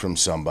emotion from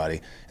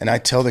somebody. And I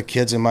tell the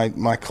kids in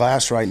my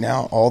class right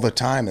now all the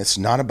time, it's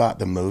not about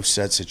the move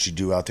sets that you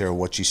do out there or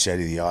what you say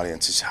to the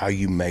audience. It's how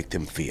you make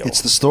them feel.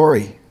 It's the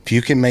story. If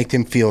you can make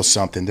them feel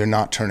something, they're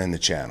not turning the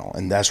channel.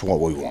 And that's what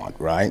we want,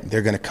 right?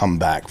 They're going to come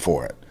back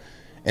for it.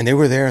 And they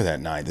were there that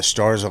night. The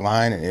stars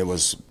aligned, and it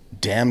was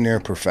damn near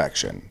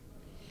perfection.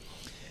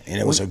 And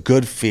it was a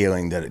good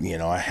feeling that,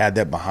 I had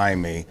that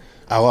behind me.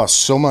 I lost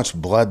so much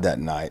blood that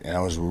night, and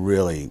I was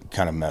really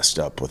kind of messed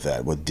up with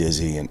that, with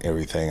dizzy and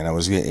everything. And I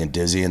was getting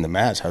dizzy in the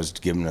match. I was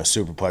giving a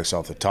superplex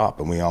off the top,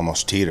 and we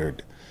almost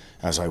teetered.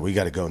 I was like, we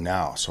got to go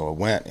now. So I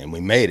went, and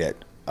we made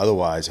it.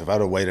 Otherwise, if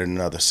I'd have waited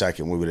another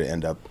second, we would have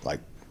ended up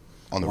like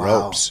on the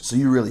ropes. So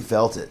you really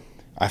felt it.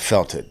 I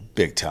felt it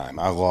big time.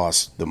 I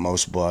lost the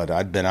most blood.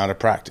 I'd been out of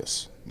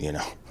practice.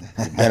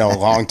 It's been a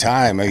long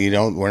time.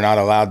 We're not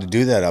allowed to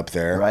do that up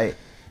there. Right.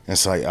 And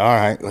it's like, all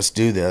right, let's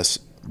do this.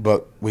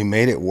 But we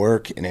made it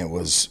work, and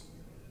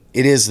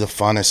it is the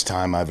funnest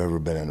time I've ever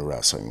been in a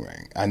wrestling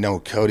ring. I know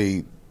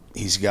Cody,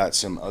 he's got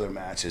some other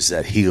matches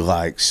that he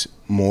likes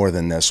more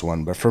than this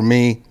one. But for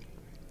me,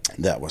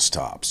 that was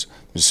tops.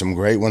 There's some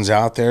great ones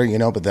out there,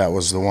 but that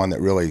was the one that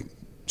really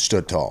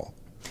stood tall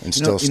and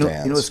still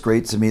stands. You know what's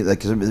great to me?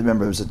 Because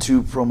remember, it was a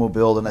 2-promo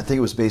build, and I think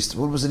it was based.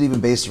 What was it even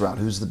based around?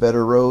 Who's the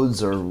better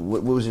Rhodes, or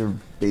what was your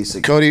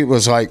basic? Cody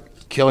was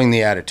like killing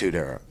the Attitude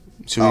Era.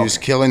 So he was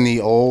killing the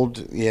old,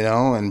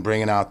 and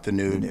bringing out the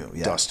new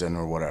Dustin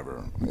or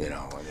whatever, And it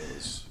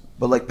was.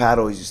 But like Pat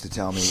always used to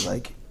tell me,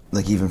 like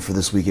even for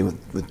this weekend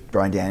with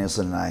Bryan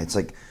Danielson and I, it's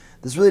like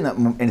there's really not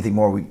anything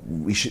more we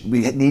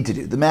need to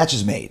do. The match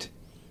is made.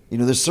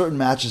 There's certain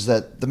matches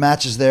that the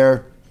match is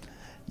there.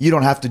 You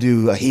don't have to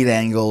do a heat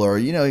angle or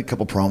a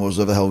couple promos,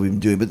 whatever the hell we've been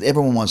doing, but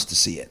everyone wants to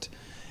see it.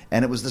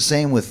 And it was the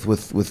same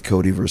with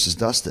Cody versus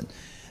Dustin.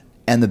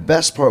 And the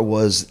best part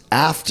was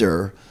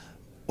after.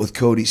 With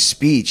Cody's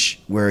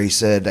speech, where he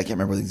said, I can't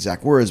remember the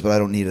exact words, but I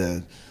don't need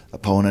a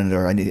opponent,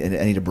 or I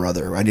need a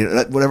brother, or I need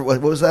whatever.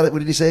 What was that? What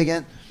did he say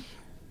again?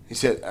 He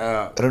said,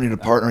 I don't need a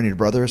partner, I need a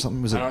brother, or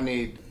something. Was it? I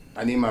need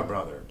my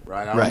brother,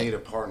 right? I Right. don't need a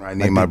partner. I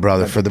need my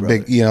brother for the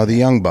big, the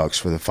Young Bucks,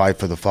 for the Fight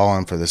for the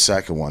Fallen, for the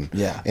second one.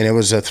 Yeah. And it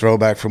was a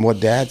throwback from what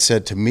Dad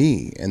said to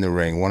me in the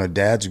ring. One of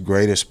Dad's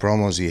greatest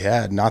promos he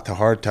had, not the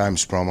Hard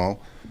Times promo,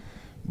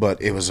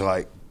 but it was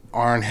like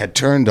Arn had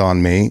turned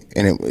on me,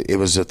 and it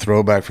was a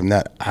throwback from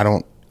that. I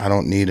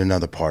don't need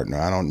another partner.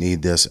 I don't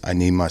need this. I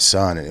need my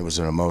son. And it was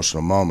an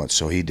emotional moment.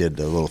 So he did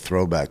a little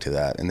throwback to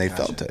that, and they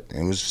felt it.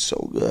 It was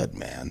so good,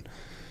 man.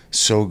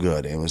 So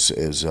good. I'm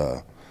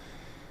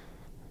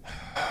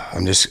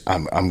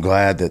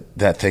glad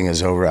that thing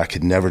is over. I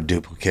could never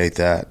duplicate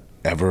that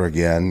ever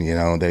again.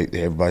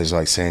 Everybody's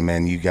like saying,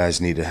 man, you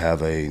guys need to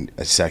have a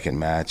second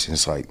match. And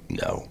it's like,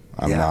 no,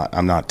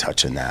 I'm not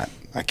touching that.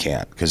 I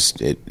can't, because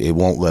it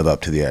won't live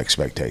up to the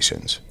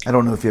expectations. I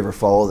don't know if you ever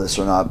follow this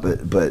or not,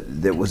 but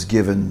it was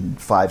given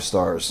 5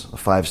 stars, a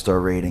 5-star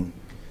rating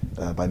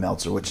by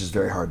Meltzer, which is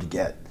very hard to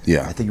get.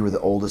 Yeah. I think you were the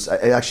oldest.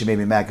 It actually made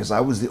me mad because I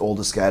was the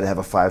oldest guy to have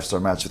a 5-star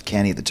match with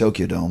Kenny at the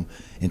Tokyo Dome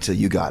until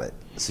you got it.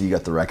 So you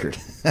got the record.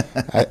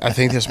 I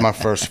think that's my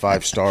first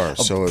 5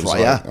 stars. So it was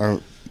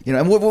and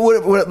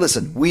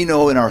listen, we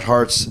know in our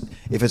hearts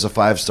if it's a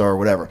 5-star or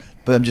whatever,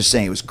 but I'm just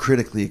saying it was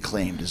critically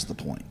acclaimed is the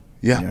point.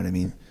 Yeah. You know what I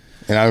mean?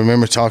 And I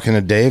remember talking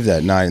to Dave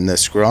that night in the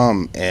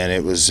scrum, and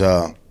it was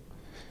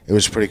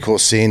pretty cool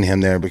seeing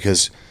him there,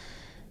 because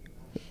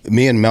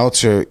me and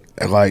Meltzer,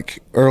 like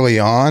early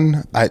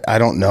on, I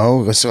don't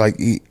know. It's like,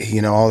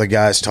 all the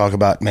guys talk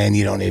about, man,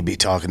 you don't need to be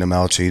talking to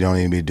Meltzer. You don't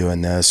need to be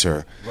doing this.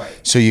 Right.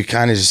 So you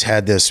kind of just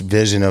had this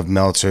vision of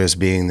Meltzer as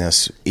being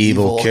this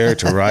evil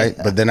character, right?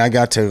 But then I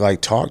got to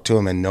talk to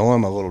him and know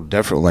him a little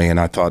differently, and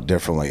I thought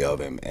differently of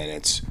him.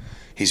 And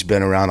he's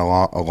been around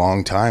a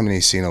long time, and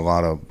he's seen a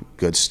lot of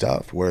good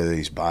stuff. Whether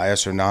he's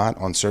biased or not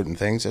on certain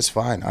things, that's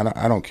fine.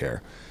 I don't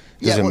care.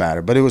 It doesn't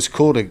matter. But it was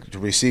cool to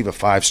receive a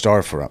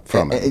 5-star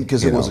from it.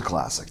 Because it was a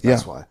classic.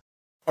 That's why.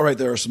 All right,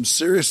 there are some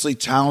seriously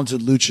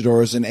talented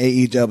luchadors in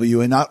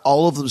AEW, and not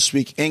all of them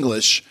speak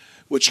English,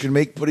 which can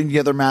make putting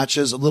together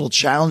matches a little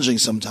challenging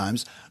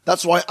sometimes.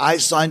 That's why I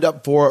signed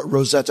up for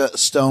Rosetta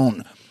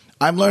Stone.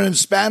 I'm learning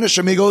Spanish,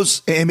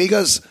 amigos,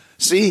 amigas.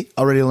 See,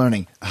 already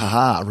learning.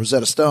 Haha,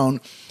 Rosetta Stone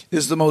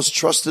is the most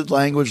trusted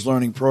language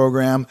learning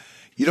program.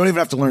 You don't even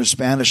have to learn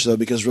Spanish, though,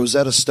 because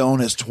Rosetta Stone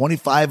has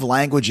 25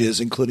 languages,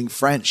 including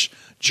French,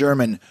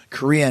 German,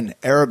 Korean,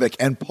 Arabic,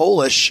 and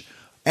Polish,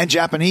 and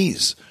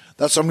Japanese.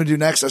 That's what I'm going to do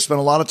next. I spent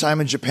a lot of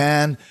time in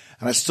Japan,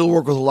 and I still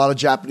work with a lot of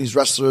Japanese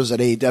wrestlers at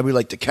AEW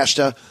like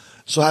Takeshita.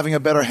 So having a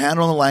better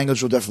handle on the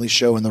language will definitely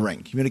show in the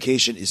ring.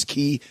 Communication is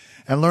key,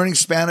 and learning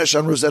Spanish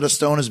on Rosetta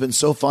Stone has been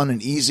so fun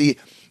and easy.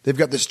 They've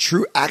got this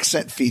true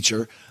accent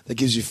feature that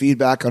gives you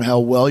feedback on how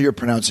well you're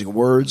pronouncing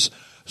words,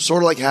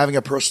 sort of like having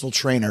a personal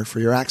trainer for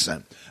your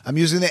accent. I'm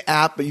using the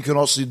app, but you can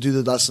also do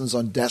the lessons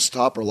on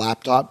desktop or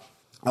laptop.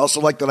 I also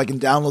like that I can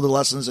download the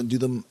lessons and do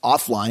them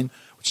offline,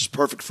 which is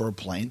perfect for a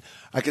plane.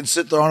 I can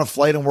sit there on a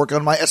flight and work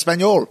on my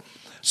Espanol.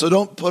 So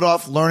don't put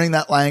off learning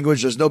that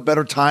language. There's no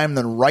better time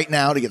than right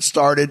now to get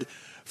started.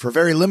 For a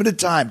very limited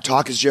time,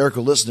 Talk is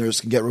Jericho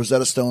listeners can get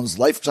Rosetta Stone's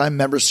lifetime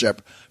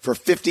membership for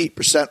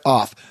 50%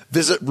 off.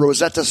 Visit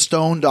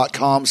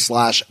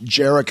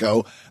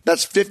rosettastone.com/Jericho.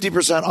 That's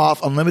 50%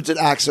 off unlimited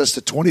access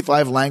to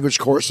 25 language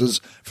courses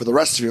for the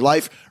rest of your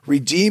life.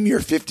 Redeem your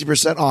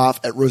 50% off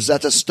at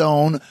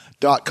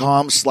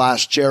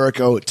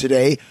rosettastone.com/Jericho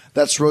today.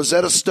 That's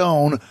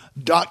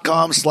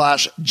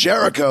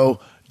rosettastone.com/Jericho.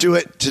 Do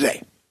it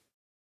today.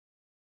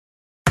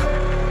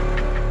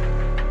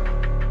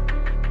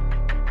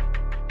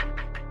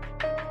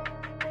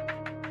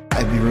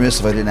 I'd be remiss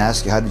if I didn't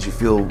ask you, how did you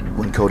feel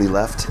when Cody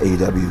left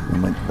AEW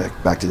and went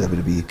back to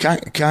WWE?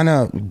 Kind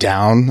of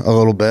down a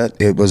little bit.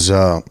 It was,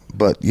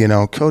 but you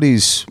know,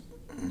 he's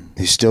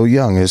still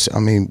young. There's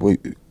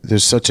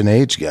such an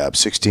age gap,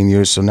 16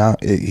 years. So now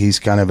he's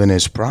kind of in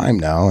his prime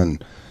now,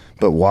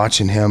 but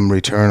watching him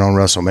return on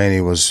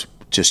WrestleMania was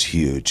just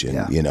huge.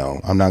 And you know,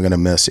 I'm not going to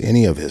miss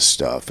any of his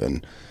stuff.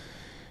 And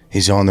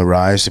he's on the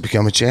rise to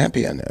become a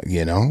champion.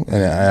 You know,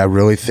 and I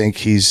really think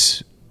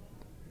he's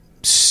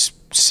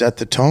set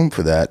the tone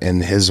for that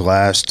in his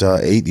last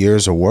 8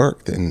 years of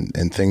work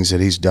and things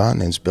that he's done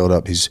and he's built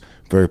up. He's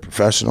very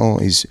professional.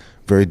 He's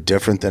very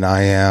different than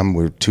I am.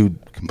 We're two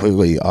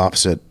completely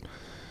opposite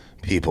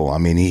people. I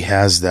mean, he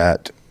has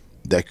that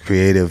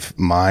creative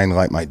mind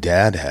like my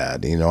dad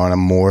had, you know, and I'm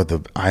more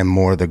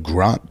the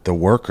grunt, the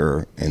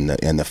worker in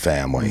the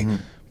family. Mm-hmm.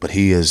 But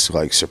he is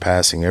like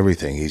surpassing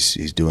everything.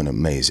 He's doing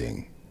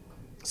amazing.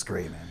 That's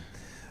great, man.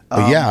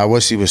 But I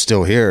wish he was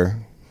still here.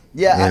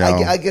 Yeah, you know?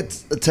 I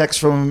get a text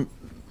from him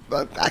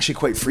actually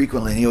quite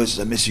frequently, and he always says,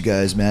 "I miss you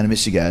guys, man. I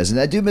miss you guys," and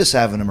I do miss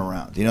having him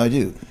around. You know, I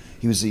do.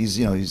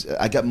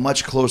 I got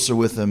much closer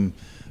with him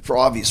for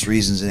obvious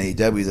reasons in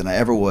AEW than I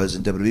ever was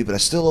in WWE, but I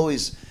still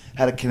always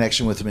had a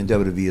connection with him in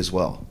WWE as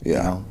well. Yeah,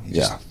 you know? He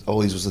just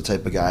always was the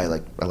type of guy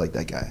I like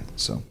that guy.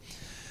 So,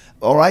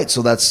 all right,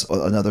 so that's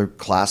another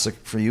classic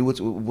for you.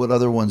 What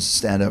other ones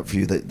stand out for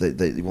you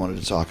that you wanted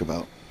to talk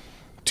about?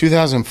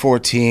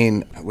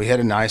 2014, we had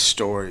a nice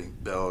story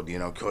build. You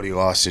know, Cody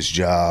lost his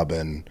job,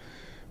 and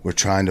we're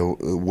trying to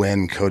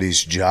win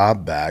Cody's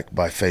job back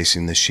by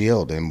facing the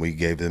Shield, and we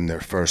gave them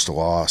their first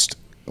loss,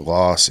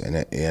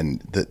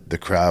 and the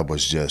crowd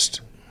was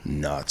just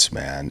nuts,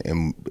 man.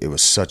 And it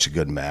was such a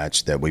good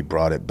match that we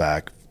brought it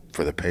back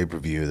for the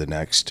pay-per-view the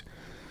next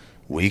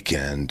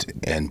weekend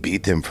and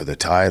beat them for the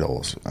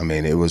titles. I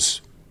mean,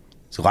 it's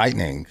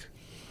lightning.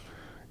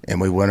 And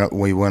we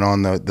went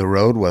on the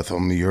road with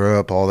them,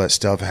 Europe, all that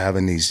stuff,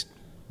 having these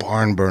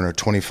barn burner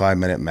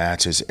 25-minute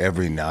matches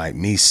every night,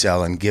 me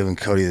selling, giving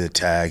Cody the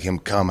tag, him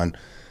coming,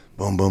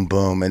 boom, boom,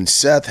 boom. And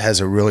Seth has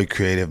a really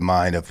creative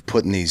mind of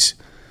putting these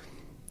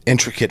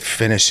intricate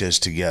finishes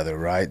together,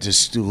 right?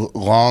 Just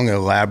long,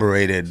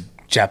 elaborated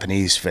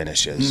Japanese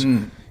finishes.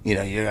 Mm. You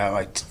know, you got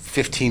like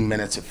 15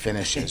 minutes of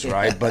finishes,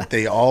 right? But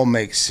they all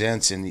make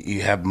sense, and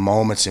you have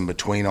moments in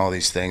between all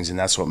these things, and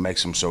that's what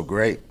makes them so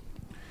great.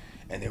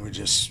 And they were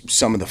just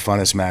some of the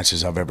funnest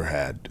matches I've ever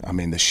had. I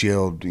mean, the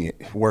Shield,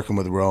 working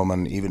with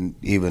Roman, even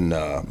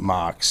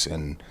Mox,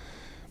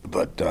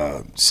 but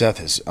Seth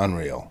is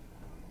unreal.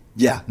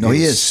 Yeah, no,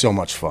 he is so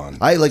much fun.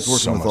 I liked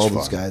working with all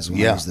those guys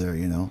when I was there.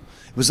 You know,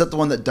 was that the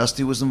one that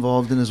Dusty was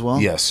involved in as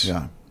well? Yes.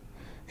 Yeah.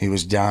 He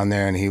was down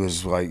there, and he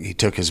was like, he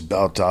took his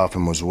belt off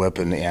and was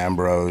whipping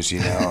Ambrose,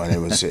 you know, and it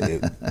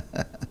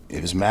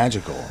was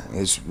magical. It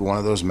was one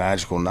of those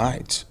magical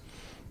nights.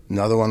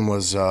 Another one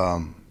was.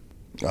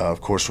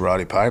 Of course,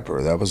 Roddy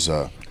Piper. That was.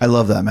 I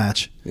love that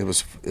match. It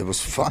was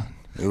fun.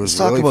 It was. Let's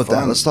talk really about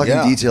fun. that. Let's talk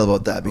in detail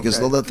about that because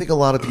I think a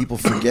lot of people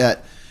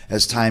forget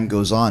as time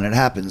goes on. It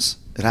happens.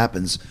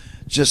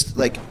 Just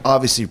like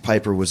obviously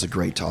Piper was a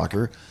great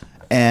talker,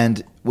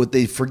 and what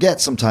they forget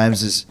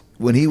sometimes is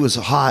when he was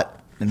hot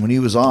and when he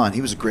was on,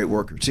 he was a great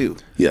worker too.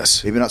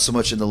 Yes. Maybe not so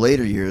much in the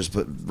later years,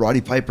 but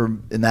Roddy Piper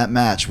in that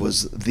match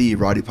was the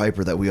Roddy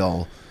Piper that we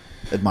all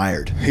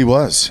admired. He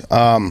was.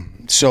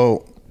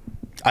 So.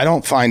 I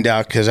don't find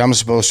out because I'm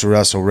supposed to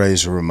wrestle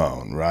Razor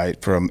Ramon,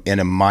 right, in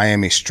a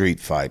Miami street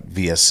fight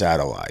via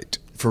satellite.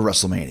 For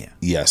WrestleMania.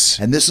 Yes.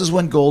 And this is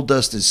when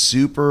Goldust is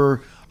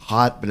super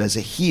hot, but as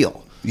a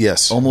heel.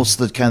 Yes. Almost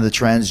the kind of the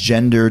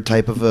transgender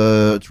type of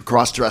a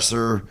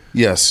cross-dresser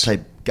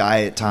type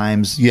guy at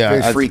times. Yeah.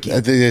 Very freaky. I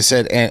think they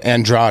said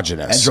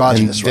androgynous.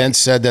 Androgynous, and right. Vince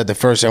said that the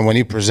first time when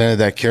he presented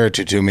that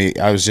character to me,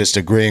 I was just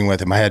agreeing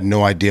with him. I had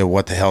no idea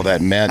what the hell that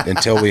meant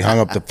until we hung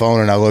up the phone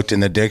and I looked in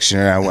the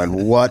dictionary and I went,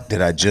 what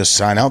did I just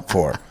sign up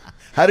for?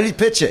 How did he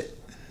pitch it?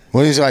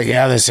 Well, he's like,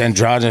 yeah, this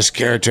androgynous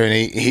character,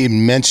 and he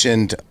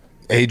mentioned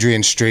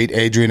Adrian Street,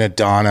 Adrian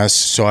Adonis,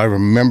 so I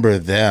remember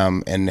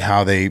them and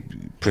how they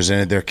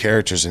presented their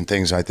characters and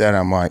things like that.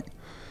 I'm like,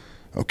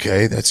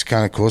 okay, that's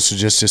kind of cool. So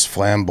just this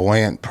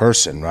flamboyant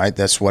person, right?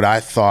 That's what I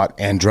thought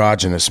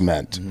androgynous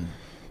meant,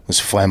 was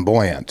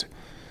flamboyant.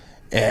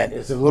 And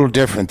it's a little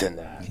different than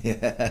that.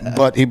 Yeah.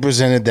 But he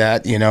presented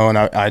that, you know, and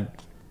I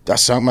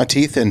sunk my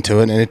teeth into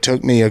it, and it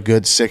took me a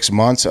good 6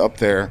 months up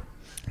there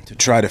to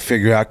try to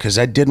figure out, because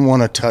I didn't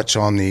want to touch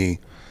on the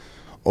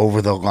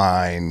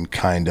over-the-line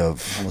kind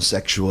of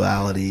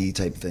homosexuality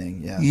type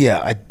thing.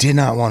 Yeah, I did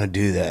not want to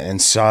do that.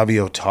 And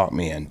Savio talked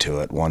me into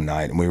it one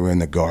night, and we were in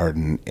the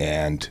garden,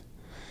 and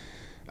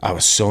I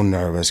was so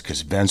nervous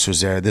because Vince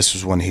was there. This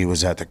was when he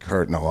was at the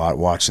curtain a lot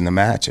watching the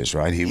matches,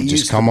 right? He would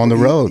just come on the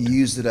road. He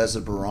used it as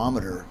a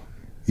barometer.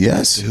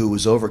 Yes. Who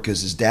was over,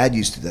 because his dad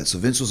used to do that. So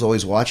Vince was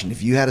always watching.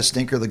 If you had a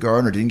stinker of the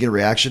garden or didn't get a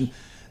reaction,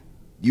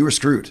 you were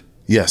screwed.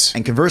 Yes.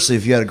 And conversely,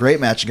 if you had a great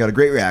match and got a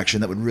great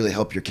reaction, that would really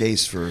help your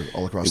case for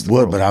all across the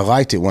world. But I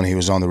liked it when he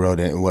was on the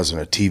road and it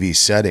wasn't a TV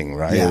setting,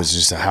 right? Yeah. It was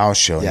just a house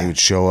show, and he would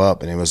show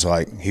up, and it was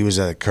like, he was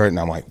at the curtain.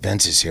 I'm like,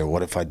 Vince is here.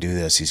 What if I do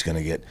this? I'm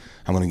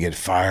going to get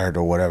fired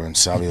or whatever. And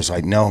Savio was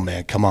like, no,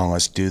 man, come on,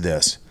 let's do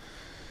this.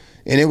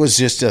 And it was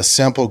just a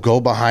simple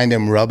go behind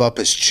him, rub up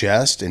his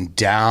chest and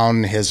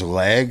down his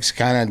legs,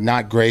 kind of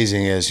not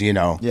grazing his, you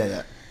know.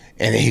 Yeah.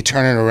 And he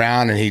turning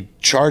around and he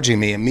charging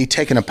me and me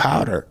taking a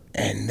powder.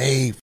 And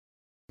they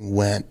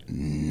went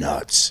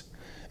nuts.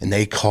 And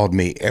they called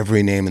me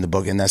every name in the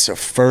book. And that's the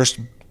first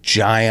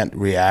giant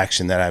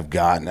reaction that I've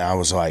gotten. I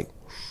was like,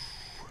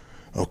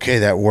 okay,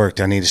 that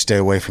worked. I need to stay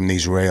away from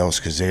these rails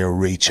because they are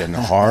reaching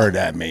hard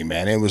at me,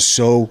 man. It was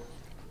so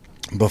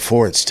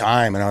before its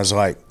time. And I was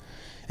like,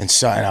 and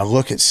I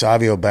look at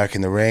Savio back in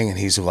the ring, and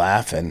he's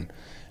laughing.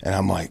 And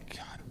I'm like,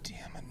 God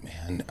damn it,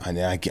 man. And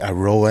I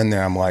roll in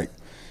there. I'm like,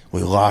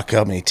 we lock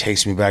up, and he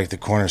takes me back to the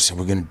corner and said,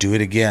 we're going to do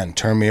it again.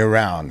 Turn me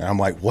around. And I'm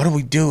like, what are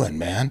we doing,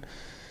 man?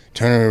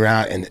 Turn me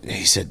around. And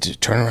he said,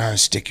 turn around and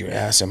stick your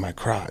ass in my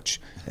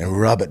crotch and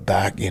rub it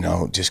back, you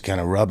know, just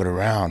kind of rub it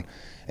around.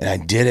 And I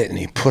did it, and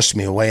he pushed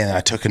me away, and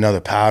I took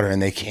another powder,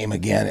 and they came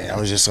again. And I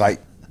was just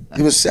like,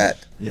 it was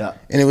set. Yeah.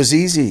 And it was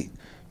easy.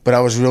 But I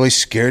was really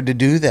scared to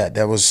do that.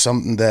 That was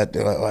something that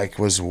like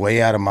was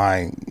way out of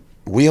my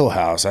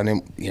wheelhouse. I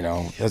didn't, you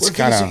know, that's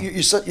kind of...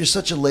 You're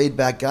such a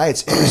laid-back guy.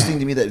 It's interesting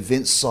to me that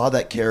Vince saw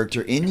that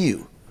character in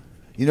you.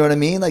 You know what I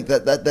mean? Like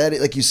that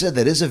like you said,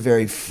 that is a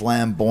very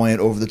flamboyant,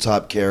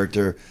 over-the-top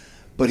character,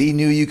 but he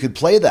knew you could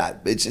play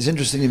that. It's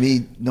interesting to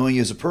me, knowing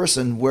you as a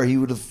person, where he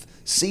would have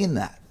seen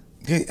that.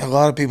 A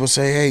lot of people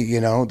say, hey, you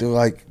know, they're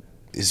like,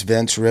 is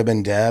Vince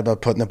ribbing Dad by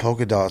putting the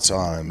polka dots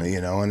on him? You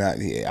know, and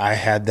I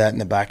had that in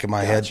the back of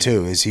my head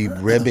too. Is he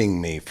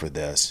ribbing me for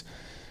this?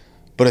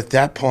 But at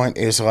that point,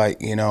 it's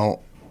like, you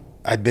know,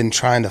 I'd been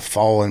trying to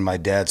follow in my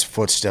dad's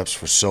footsteps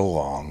for so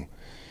long,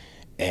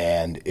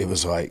 and it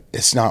was like,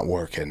 it's not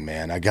working,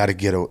 man. I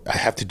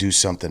have to do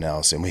something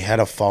else. And we had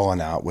a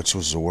falling out, which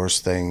was the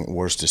worst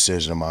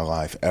decision of my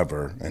life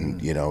ever. And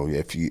you know,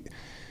 if you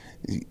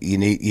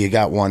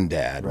got one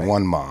dad, right,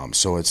 one mom,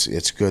 so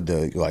it's good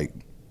to like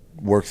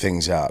work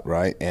things out,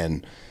 right?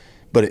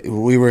 But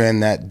we were in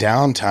that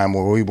downtime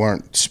where we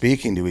weren't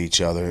speaking to each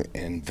other,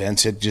 and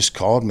Vince had just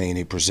called me and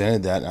he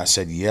presented that, and I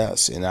said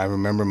yes. And I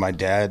remember my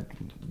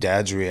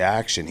dad's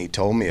reaction. He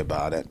told me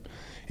about it,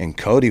 and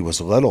Cody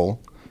was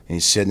little, and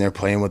he's sitting there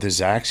playing with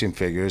his action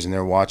figures, and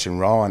they're watching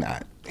Raw, and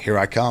here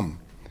I come.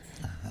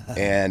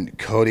 And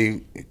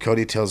Cody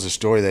tells the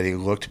story that he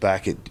looked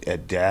back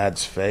at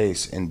Dad's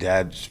face, and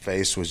Dad's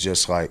face was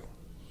just like,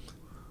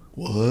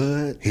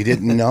 what? He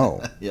didn't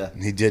know. Yeah.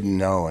 He didn't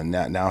know. And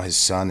now his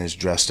son is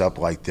dressed up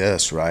like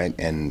this, right?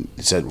 And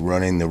it's at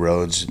Running the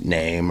Road's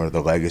name or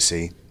the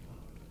legacy.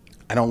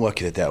 I don't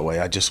look at it that way.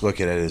 I just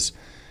look at it as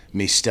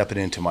me stepping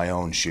into my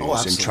own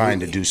shoes and trying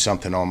to do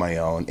something on my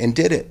own, and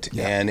did it.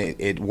 Yeah. And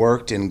it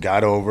worked and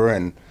got over,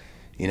 and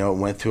you know, it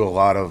went through a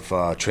lot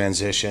of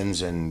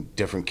transitions and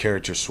different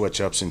character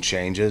switch-ups and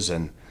changes.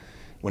 And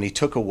when he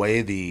took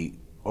away the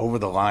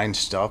over-the-line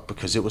stuff,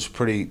 because it was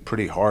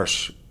pretty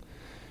harsh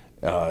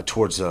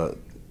towards the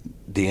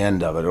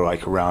end of it, or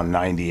like around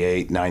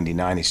 98,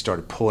 99, he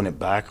started pulling it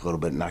back a little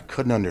bit, and I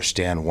couldn't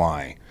understand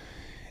why.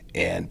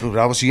 But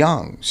I was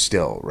young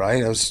still,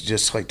 right? I was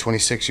just like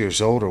 26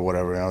 years old or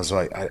whatever, and I was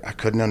like, I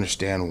couldn't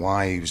understand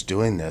why he was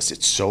doing this.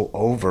 It's so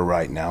over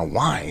right now.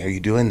 Why are you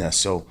doing this?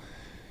 So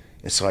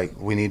it's like,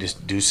 we need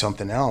to do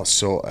something else.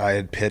 So I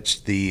had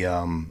pitched the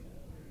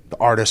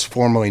artist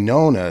formerly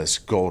known as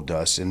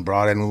Goldust and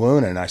brought in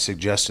Luna, and I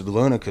suggested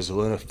Luna because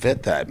Luna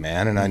fit that,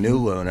 man, and I knew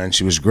Luna, and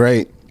she was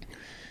great.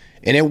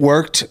 And it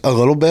worked a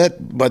little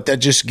bit, but that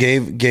just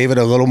gave it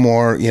a little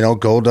more, you know,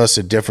 Goldust,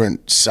 a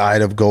different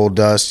side of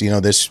Goldust. You know,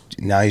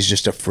 now he's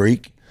just a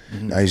freak.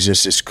 Mm-hmm. Now he's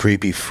just this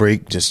creepy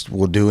freak, just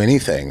will do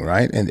anything,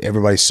 right? And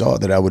everybody saw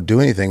that I would do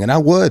anything, and I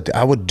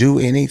would do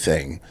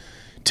anything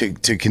to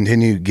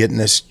continue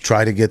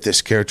try to get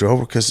this character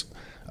over, because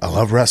I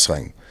love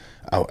wrestling.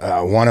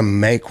 I want to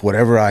make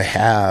whatever I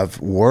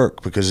have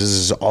work because this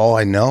is all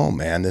I know,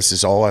 man. This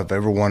is all I've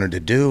ever wanted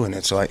to do. And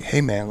it's like, hey,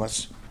 man,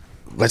 let's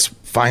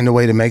find a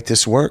way to make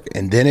this work.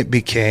 And then it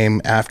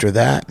became, after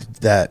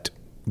that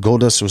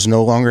Goldust was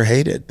no longer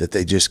hated, that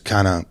they just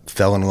kind of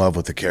fell in love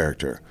with the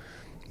character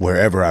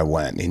wherever I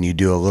went. And you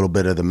do a little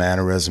bit of the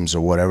mannerisms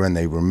or whatever, and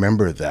they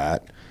remember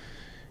that.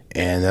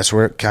 And that's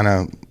where it kind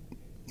of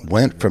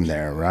went from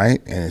there, right?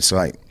 And it's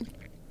like,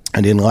 I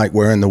didn't like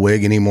wearing the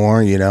wig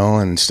anymore, you know,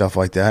 and stuff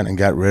like that, and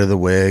got rid of the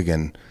wig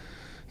and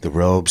the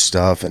robe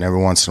stuff, and every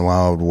once in a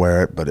while I would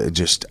wear it, but I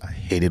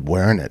hated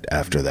wearing it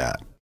after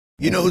that.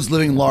 You know who's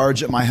living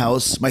large at my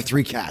house? My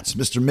 3 cats,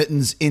 Mr.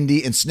 Mittens,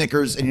 Indy, and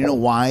Snickers. And you know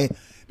why?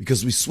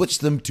 Because we switched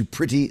them to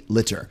Pretty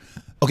Litter.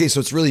 Okay, so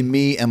it's really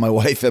me and my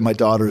wife and my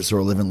daughters who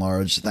are living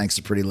large, thanks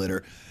to Pretty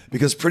Litter.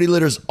 Because Pretty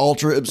Litter's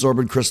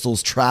ultra-absorbent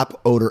crystals trap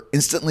odor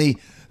instantly,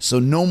 so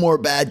no more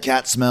bad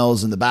cat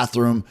smells in the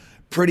bathroom.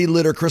 Pretty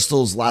Litter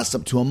crystals last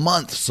up to a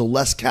month, so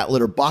less cat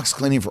litter box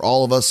cleaning for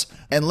all of us,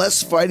 and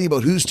less fighting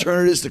about whose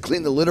turn it is to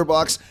clean the litter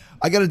box.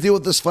 I got to deal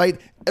with this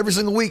fight every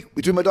single week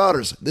between my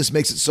daughters. This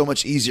makes it so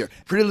much easier.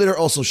 Pretty Litter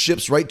also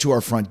ships right to our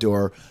front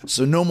door,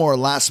 so no more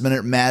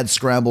last-minute mad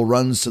scramble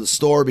runs to the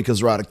store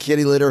because we're out of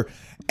kitty litter.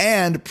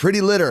 And Pretty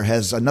Litter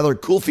has another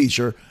cool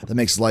feature that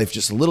makes life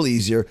just a little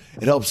easier.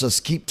 It helps us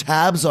keep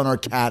tabs on our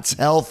cat's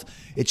health.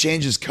 It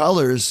changes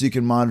colors so you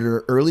can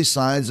monitor early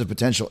signs of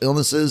potential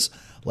illnesses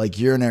like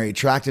urinary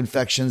tract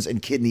infections and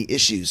kidney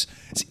issues.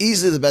 It's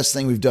easily the best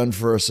thing we've done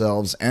for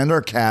ourselves and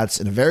our cats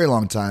in a very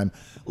long time.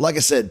 Like I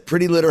said,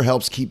 Pretty Litter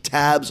helps keep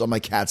tabs on my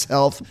cat's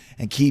health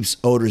and keeps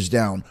odors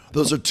down.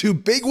 Those are 2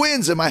 big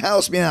wins in my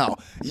house, meow.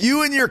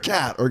 You and your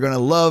cat are going to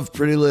love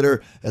Pretty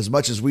Litter as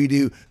much as we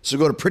do. So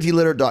go to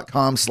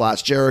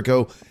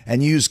prettylitter.com/Jericho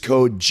and use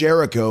code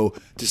Jericho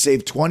to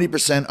save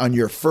 20% on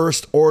your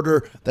first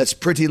order. That's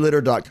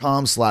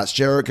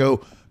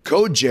prettylitter.com/Jericho.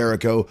 Code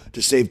Jericho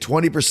to save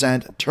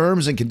 20%.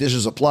 Terms and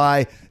conditions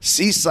apply.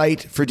 See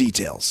site for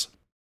details.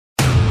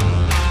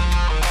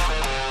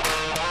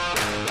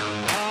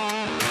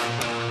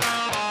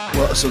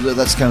 Well, so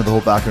that's kind of the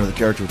whole background of the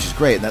character, which is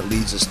great, and that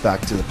leads us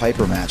back to the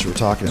Piper match we were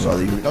talking about.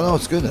 No,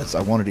 it's good.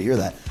 I wanted to hear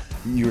that.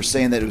 You were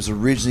saying that it was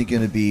originally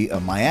going to be a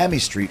Miami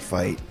Street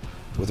fight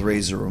with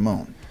Razor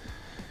Ramon.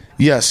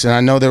 Yes, and I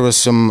know there was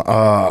some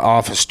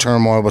office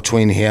turmoil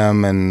between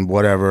him and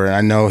whatever, and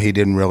I know he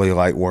didn't really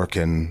like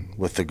working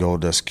with the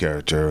Goldust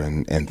character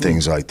and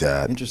things like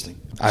that.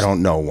 Interesting. I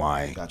don't know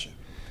why. Gotcha.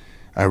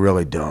 I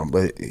really don't,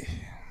 but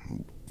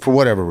for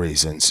whatever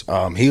reasons,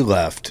 he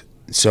left.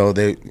 So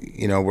they,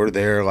 we're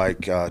there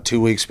like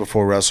 2 weeks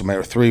before WrestleMania,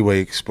 or 3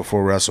 weeks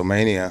before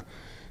WrestleMania.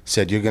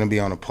 Said, you're going to be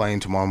on a plane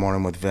tomorrow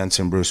morning with Vince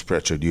and Bruce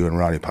Pritchard, you and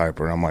Roddy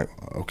Piper. And I'm like,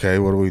 okay,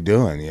 what are we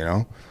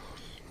doing,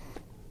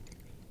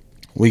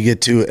 We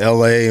get to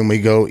L.A. and we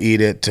go eat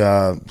at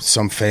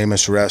some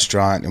famous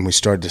restaurant, and we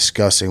start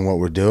discussing what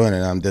we're doing,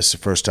 and this is the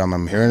first time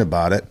I'm hearing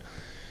about it.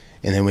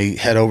 And then we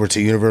head over to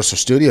Universal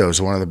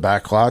Studios, one of the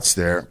back lots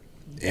there,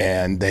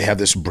 and they have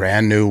this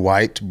brand new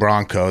white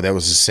Bronco that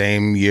was the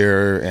same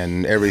year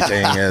and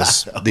everything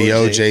as the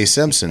O.J.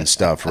 Simpson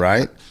stuff,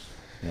 right?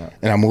 Yeah.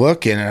 And I'm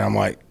looking, and I'm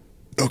like,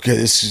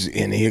 okay,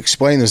 and he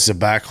explained this is a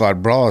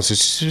backlot brawl. So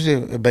it's just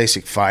a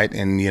basic fight,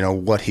 and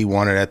what he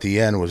wanted at the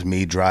end was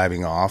me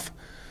driving off,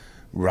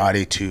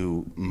 Roddy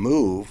to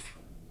move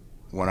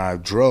when I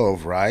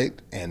drove, right?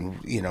 And,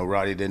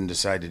 Roddy didn't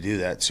decide to do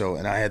that. So,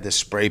 and I had this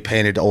spray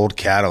painted old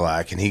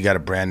Cadillac, and he got a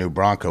brand new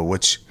Bronco,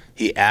 which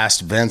he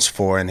asked Vince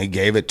for, and he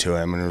gave it to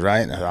him. And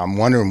right, I'm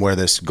wondering where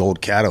this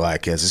gold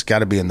Cadillac is. It's got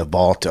to be in the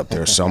vault up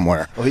there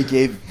somewhere. Oh, he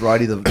gave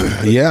Roddy the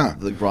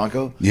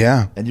Bronco?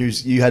 Yeah. And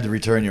you had to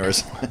return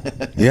yours.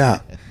 Yeah.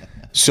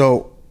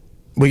 So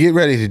we get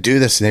ready to do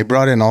this, and they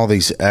brought in all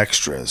these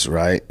extras,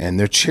 right? And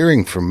they're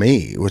cheering for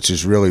me, which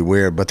is really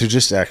weird, but they're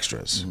just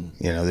extras.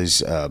 Mm-hmm.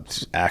 These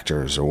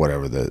actors or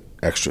whatever, the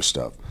extra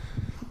stuff.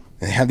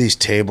 And they have these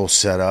tables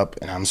set up,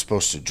 and I'm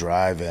supposed to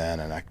drive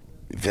in, and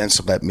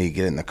Vince let me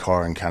get in the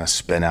car and kind of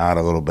spin out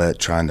a little bit,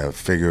 trying to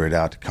figure it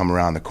out to come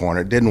around the corner.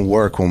 It didn't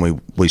work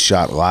when we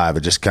shot live.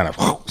 It just kind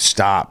of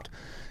stopped.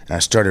 And I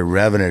started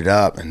revving it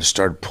up and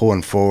started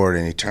pulling forward,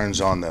 and he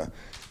turns on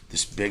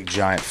this big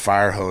giant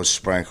fire hose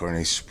sprinkler, and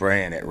he's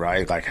spraying it,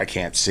 right? Like I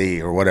can't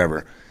see or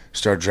whatever.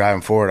 Start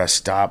driving forward, I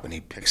stop, and he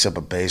picks up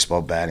a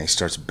baseball bat, and he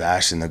starts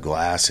bashing the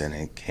glass in.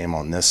 He came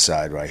on this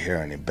side right here,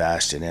 and he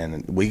bashed it in.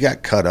 And we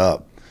got cut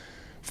up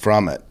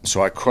from it.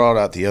 So I crawled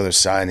out the other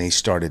side, and he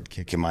started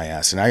kicking my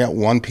ass. And I got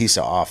one piece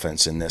of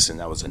offense in this, and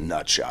that was a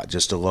nut shot,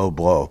 just a low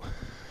blow.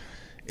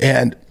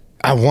 And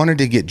I wanted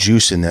to get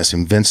juice in this,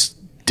 and Vince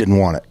didn't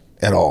want it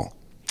at all.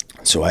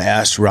 So I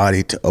asked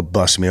Roddy to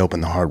bust me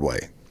open the hard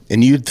way.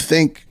 And you'd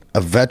think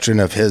a veteran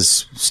of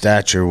his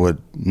stature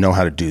would know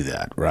how to do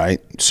that, right?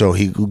 So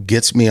he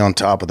gets me on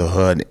top of the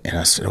hood, and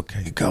I said,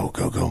 okay,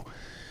 go.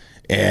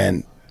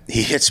 And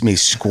he hits me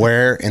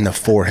square in the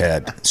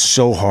forehead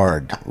so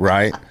hard,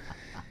 right?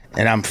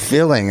 And I'm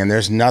feeling, and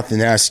there's nothing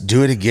there. I said,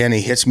 do it again.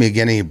 He hits me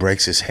again, and he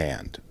breaks his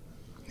hand.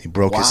 He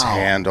broke his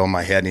hand on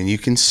my head, and you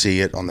can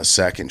see it on the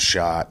second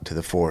shot to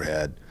the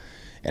forehead.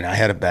 And I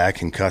had a bad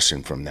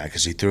concussion from that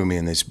because he threw me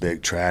in this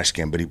big trash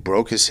can. But he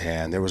broke his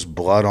hand. There was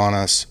blood on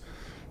us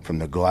from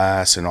the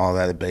glass and all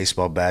that, the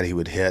baseball bat he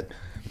would hit.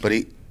 But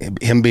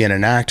him being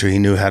an actor, he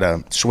knew how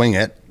to swing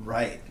it.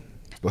 Right.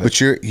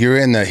 But you're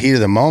in the heat of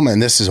the moment,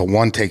 and this is a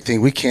one-take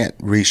thing. We can't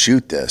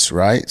reshoot this,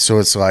 right? So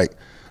it's like,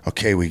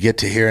 okay, we get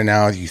to here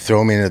now. You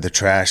throw me into the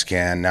trash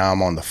can. Now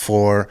I'm on the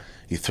floor.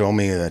 You throw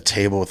me at a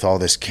table with all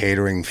this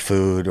catering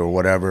food or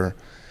whatever.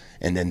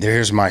 And then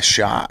there's my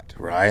shot,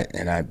 right?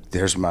 And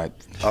there's my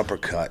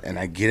uppercut. And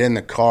I get in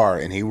the car,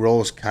 and he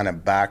rolls kind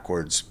of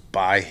backwards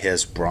by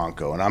his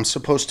Bronco. And I'm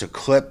supposed to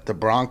clip the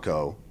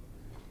Bronco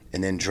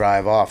and then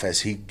drive off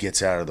as he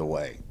gets out of the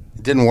way.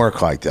 It didn't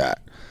work like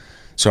that.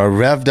 So I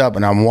revved up,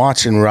 and I'm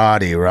watching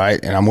Roddy, right?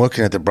 And I'm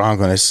looking at the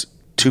Bronco, and it's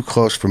too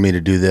close for me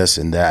to do this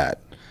and that.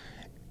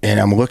 And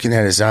I'm looking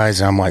at his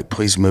eyes, and I'm like,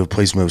 please move,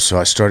 please move. So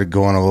I started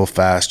going a little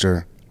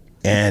faster,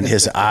 and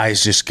his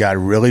eyes just got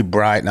really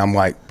bright. And I'm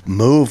like,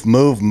 move,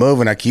 move, move.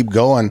 And I keep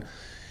going.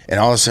 And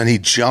all of a sudden, he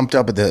jumped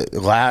up at the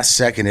last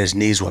second. His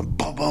knees went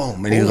boom,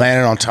 boom. And he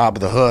landed on top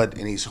of the hood,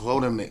 and he's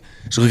holding me.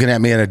 He's looking at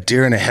me in a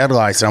deer in the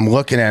headlights. And I'm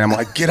looking at him. I'm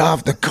like, get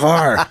off the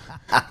car.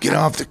 Get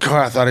off the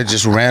car. I thought I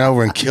just ran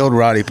over and killed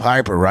Roddy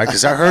Piper, right?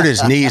 Because I hurt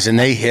his knees, and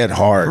they hit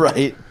hard.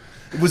 Right.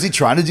 Was he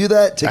trying to do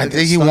that? I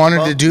think he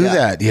wanted to do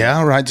that.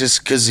 Yeah, right.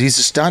 Just because he's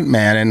a stunt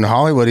man in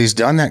Hollywood, he's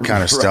done that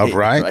kind of stuff,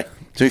 right?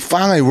 So he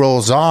finally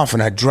rolls off,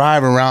 and I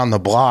drive around the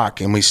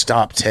block, and we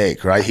stop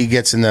take. Right, he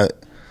gets in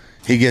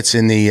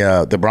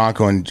the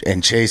Bronco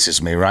and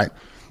chases me. Right,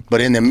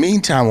 but in the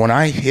meantime, when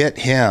I hit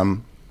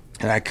him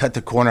and I cut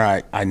the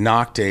corner, I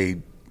knocked a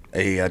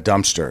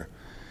dumpster.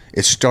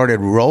 It started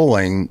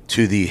rolling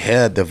to the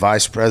head, the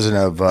vice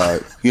president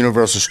of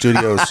Universal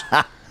Studios.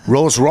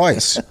 Rolls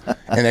Royce,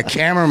 and the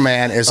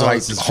cameraman is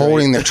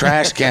holding the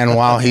trash can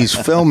while he's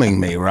filming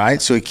me,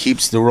 right? So he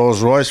keeps the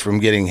Rolls Royce from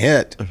getting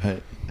hit.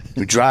 Right.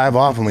 We drive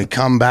off, and we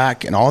come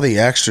back, and all the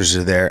extras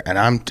are there, and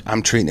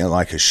I'm treating it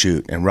like a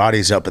shoot, and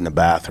Roddy's up in the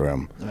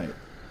bathroom, right.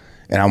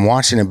 And I'm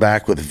watching it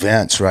back with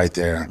Vince right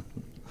there,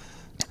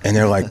 and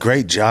they're like,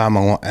 "Great job,"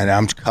 and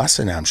I'm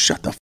cussing at him,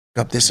 "Shut the f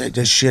up! This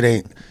shit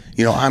ain't."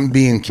 I'm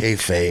being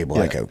kayfabe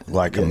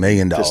like $1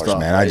 million,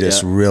 man. I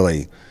just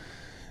really.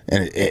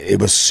 And it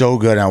was so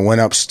good. I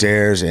went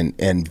upstairs,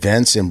 and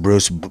Vince and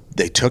Bruce,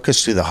 they took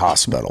us to the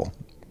hospital.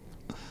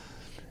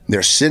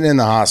 They're sitting in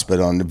the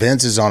hospital, and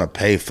Vince is on a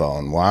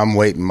payphone while I'm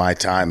waiting my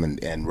time,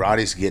 and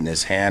Roddy's getting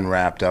his hand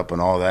wrapped up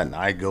and all that, and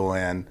I go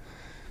in,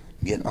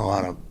 getting a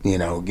lot of,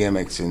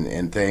 gimmicks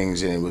and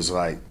things, and it was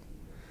like,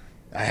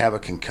 I have a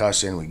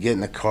concussion. We get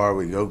in the car.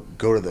 We go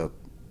to the,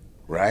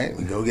 right?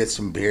 We go get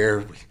some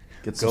beer.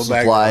 Get some go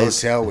supplies. Back to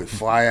the hotel. We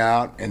fly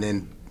out, and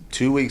then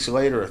 2 weeks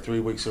later or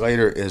 3 weeks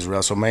later is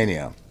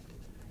WrestleMania.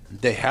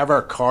 They have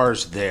our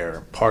cars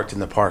there, parked in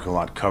the parking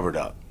lot, covered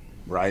up,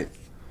 right?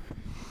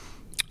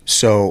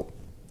 So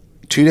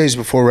 2 days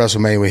before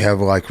WrestleMania, we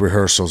have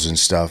rehearsals and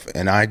stuff,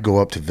 and I go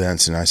up to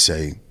Vince and I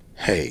say,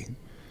 hey,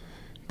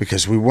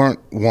 because we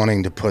weren't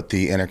wanting to put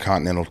the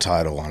Intercontinental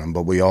title on him,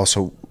 but we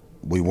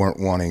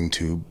weren't wanting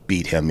to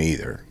beat him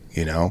either,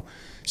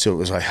 So it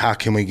was like, how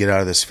can we get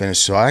out of this finish?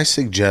 So I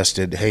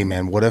suggested, hey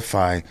man, what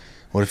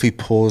if he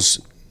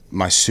pulls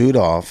my suit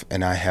off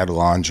and I had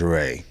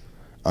lingerie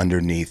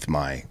underneath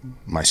my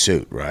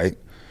suit, right?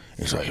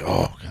 He's like,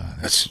 oh God,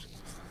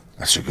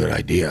 that's a good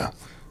idea.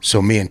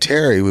 So me and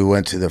Terry, we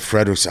went to the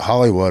Fredericks of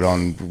Hollywood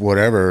on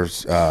whatever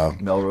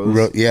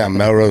Melrose.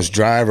 Melrose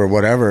Drive or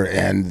whatever,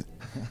 and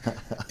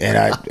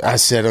I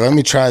said, let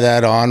me try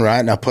that on, right?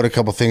 And I put a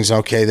couple things,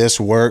 okay, this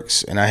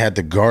works, and I had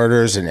the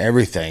garters and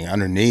everything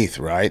underneath,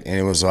 right? And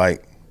it was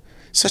like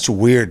such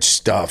weird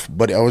stuff,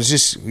 but I was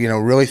just,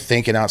 really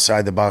thinking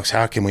outside the box.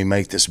 How can we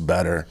make this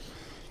better?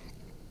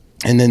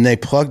 And then they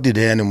plugged it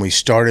in, and we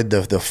started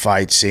the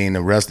fight scene.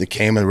 They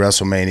came on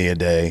WrestleMania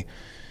day.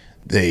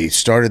 They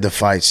started the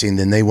fight scene.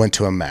 Then they went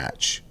to a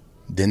match.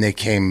 Then they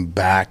came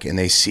back, and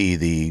they see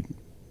the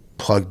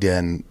plugged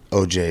in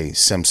O.J.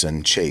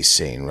 Simpson chase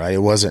scene, right?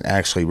 It wasn't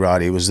actually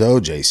Roddy. It was the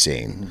O.J.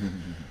 scene,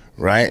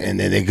 right? And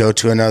then they go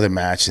to another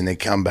match, and they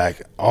come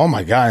back. Oh,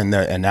 my God. And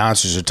the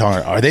announcers are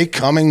telling, are they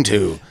coming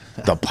to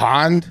the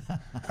pond?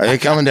 Are they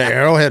coming to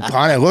Arrowhead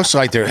Pond? It looks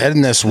like they're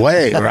heading this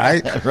way,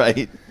 right?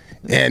 Right.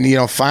 And,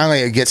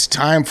 finally it gets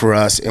time for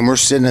us, and we're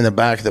sitting in the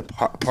back of the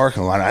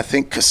parking lot. I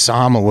think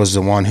Kasama was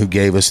the one who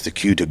gave us the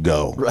cue to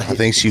go. Right. I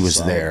think she was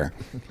there.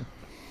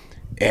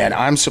 And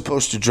I'm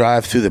supposed to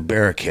drive through the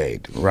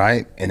barricade,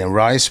 right? And then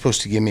Roddy's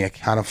supposed to give me a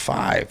count of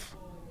 5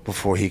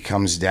 before he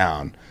comes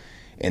down.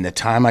 And the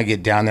time I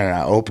get down there and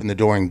I open the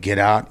door and get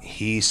out,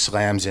 he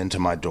slams into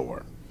my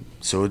door.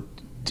 So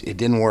it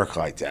didn't work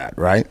like that,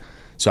 right?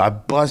 So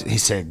he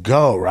said,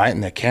 go, right?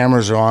 And the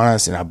cameras are on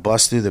us, and I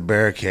bust through the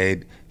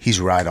barricade. He's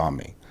right on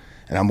me.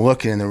 And I'm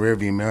looking in the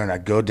rearview mirror, and I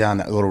go down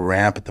that little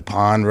ramp at the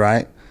pond,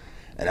 right?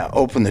 And I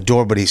open the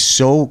door, but he's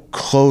so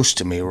close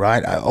to me,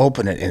 right? I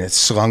open it, and it's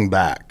slung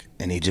back.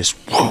 And he just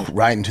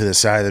right into the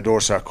side of the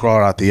door, so I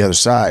crawl out the other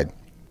side.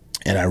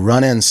 And I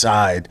run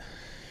inside,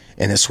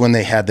 and it's when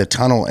they had the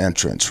tunnel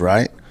entrance,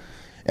 right?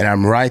 And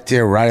I'm right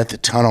there, right at the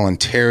tunnel, and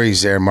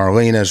Terry's there,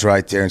 Marlena's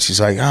right there, and she's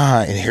like,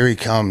 and here he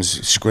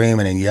comes,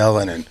 screaming and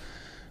yelling and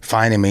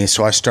finding me.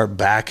 So I start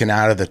backing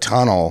out of the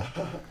tunnel,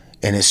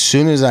 and as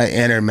soon as I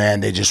enter, man,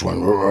 they just went,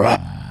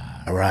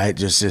 right,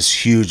 just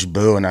this huge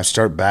boo, and I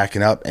start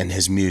backing up, and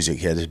his music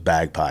hit, his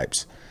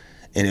bagpipes,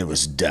 and it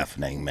was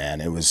deafening, man.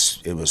 It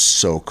was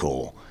so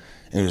cool.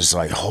 It was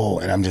like,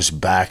 and I'm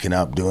just backing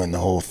up, doing the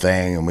whole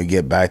thing, and we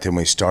get back there, and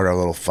we start our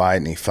little fight,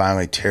 and he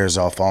finally tears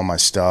off all my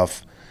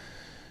stuff.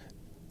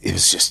 It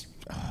was just,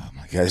 oh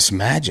my God, it's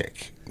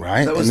magic,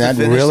 right? That was and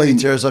the that finish. really He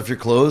tears off your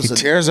clothes. He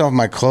tears off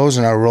my clothes,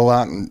 and I roll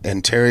out,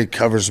 and Terry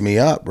covers me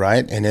up,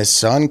 right? And his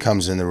son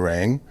comes in the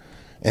ring,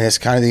 and it's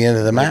kind of the end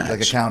of the match. Like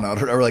a count out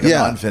or like a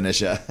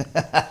non-finish,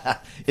 yeah.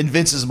 In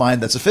Vince's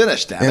mind, that's a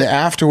finish, damn And it.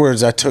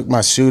 afterwards, I took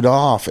my suit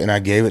off, and I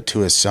gave it to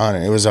his son,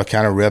 and it was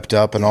kind of ripped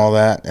up and all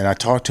that. And I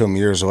talked to him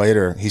years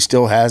later. He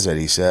still has it,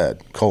 he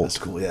said. Colt. That's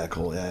cool, yeah,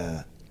 cool,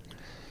 yeah.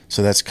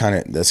 So that's kind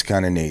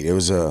of neat. It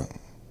was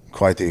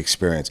quite the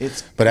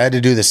experience. But I had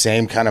to do the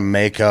same kind of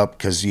makeup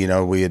because,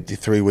 we had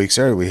 3 weeks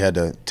earlier, we had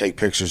to take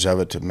pictures of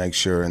it to make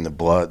sure in the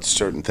blood,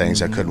 certain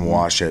things, I couldn't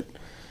wash it,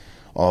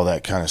 all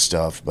that kind of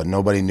stuff. But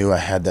nobody knew I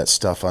had that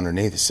stuff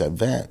underneath. It said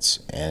Vince.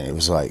 And it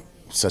was like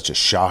such a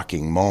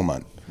shocking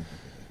moment.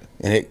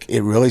 And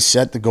it really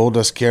set the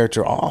Goldust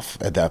character off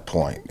at that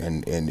point.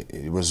 And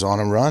it was on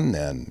a run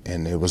then.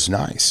 And it was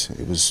nice.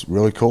 It was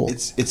really cool.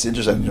 It's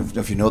interesting. I don't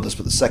know if you know this,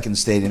 but the second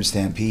Stadium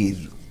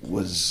Stampede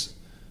was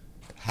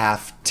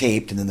half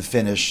taped, and then the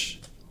finish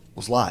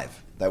was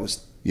live. That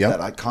was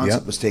that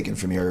concept was taken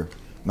from your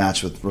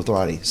match with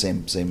Roddy.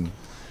 Same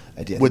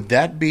idea. Would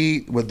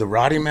the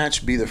Roddy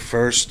match be the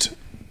first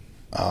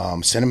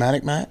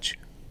cinematic match?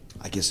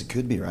 I guess it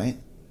could be, right?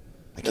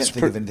 I can't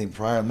think of anything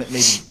prior.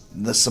 Maybe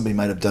unless somebody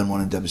might have done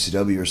one in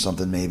WCW or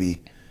something.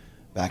 Maybe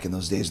back in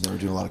those days, when they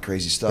were doing a lot of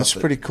crazy stuff. That's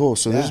pretty cool.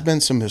 So there's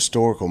been some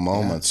historical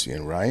moments,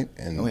 right?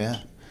 And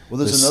well,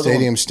 there's the another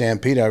Stadium one.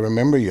 Stampede. I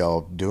remember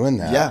y'all doing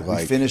that. Yeah,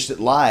 we finished it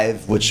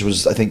live, which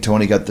was, I think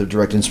Tony got the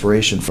direct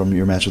inspiration from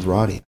your match with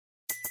Roddy.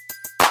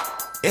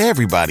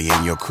 Everybody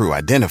in your crew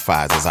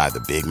identifies as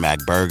either Big Mac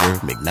Burger,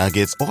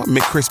 McNuggets, or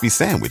McCrispy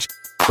Sandwich.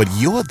 But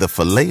you're the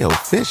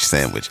Filet-O-Fish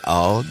Sandwich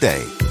all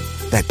day.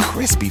 That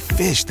crispy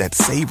fish, that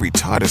savory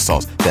tartar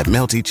sauce, that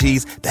melty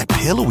cheese, that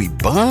pillowy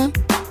bun.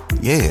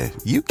 Yeah,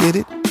 you get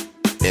it.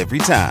 Every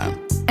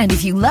time. And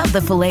if you love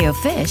the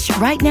Filet-O-Fish,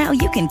 right now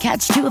you can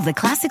catch 2 of the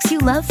classics you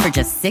love for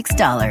just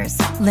 $6.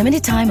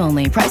 Limited time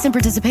only. Price and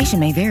participation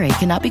may vary.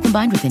 Cannot be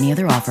combined with any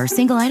other offer.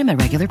 Single item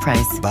at regular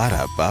price.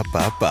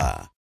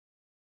 Ba-da-ba-ba-ba.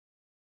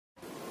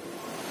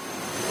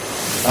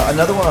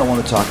 Another one I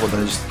want to talk about that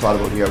I just thought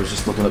about here, I was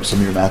just looking up some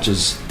of your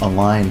matches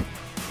online,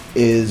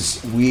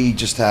 is we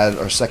just had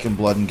our second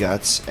Blood and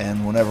Guts,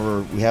 and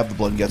whenever we have the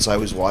Blood and Guts, I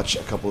always watch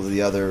a couple of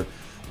the other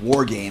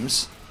War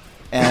Games.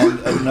 And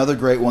another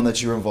great one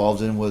that you were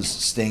involved in was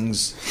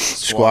Sting's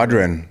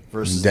Squadron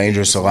versus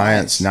Dangerous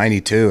Alliance,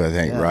 92, I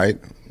think, right?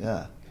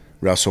 Yeah.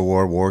 Wrestle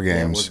War Yeah,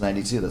 it Games. was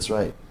 92, that's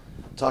right.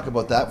 Talk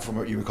about that from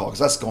what you recall, because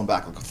that's going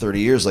back like 30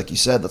 years, like you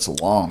said. That's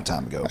a long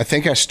time ago. I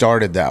think I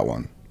started that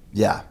one.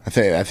 Yeah. I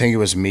think it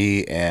was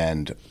me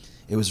and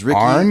It was Ricky.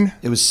 Arn?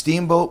 It was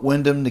Steamboat,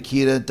 Wyndham,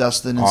 Nikita,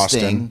 Dustin, and Austin.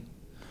 Sting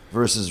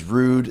versus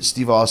Rude,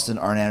 Steve Austin,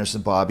 Arn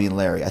Anderson, Bobby, and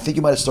Larry. I think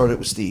you might have started it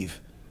with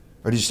Steve.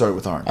 Or did you start it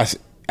with Arn?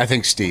 I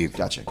think Steve.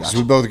 Gotcha. 'Cause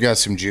we both got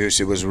some juice.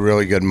 It was a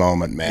really good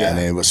moment, man.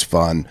 Yeah. It was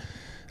fun.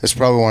 It's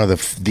probably one of the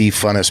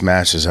funnest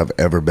matches I've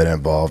ever been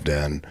involved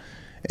in.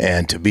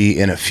 And to be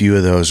in a few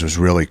of those was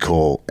really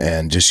cool.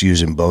 And just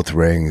using both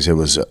rings, it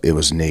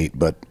was neat.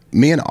 But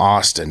me and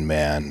Austin,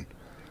 man,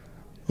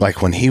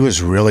 like when he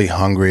was really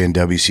hungry in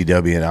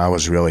WCW and I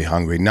was really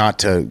hungry, not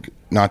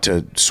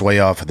to sway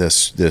off of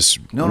this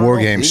War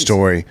Game please.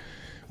 story,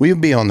 we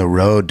would be on the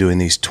road doing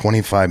these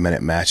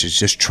 25-minute matches,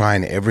 just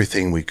trying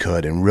everything we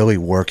could and really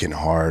working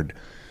hard,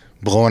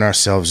 blowing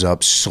ourselves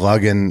up,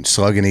 slugging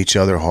each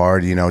other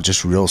hard,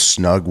 just real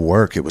snug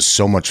work. It was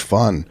so much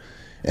fun.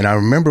 And I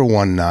remember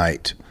one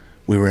night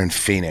we were in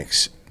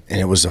Phoenix and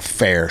it was a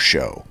fair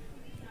show.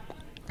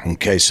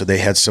 Okay, so they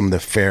had some of the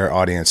fair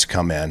audience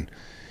come in.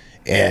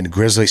 And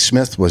Grizzly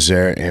Smith was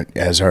there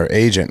as our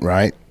agent,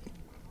 right?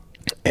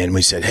 And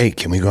we said, hey,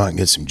 can we go out and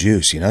get some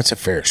juice? It's a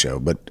fair show.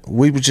 But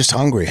we were just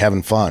hungry,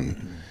 having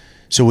fun.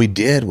 So we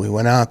did. We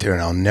went out there,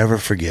 and I'll never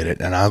forget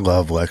it. And I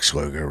love Lex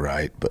Luger,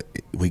 right? But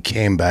we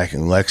came back,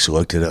 and Lex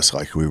looked at us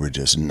like we were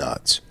just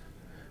nuts.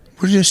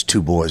 We're just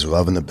two boys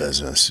loving the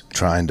business,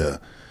 trying to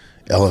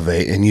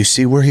elevate. And you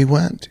see where he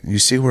went. You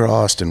see where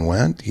Austin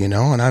went,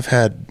 and I've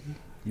had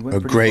a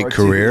great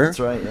career. That's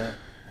right, yeah.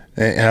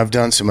 And I've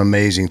done some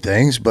amazing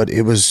things, but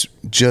it was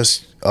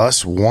just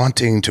us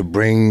wanting to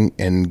bring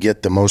and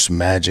get the most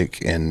magic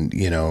and,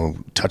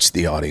 touch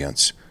the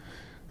audience.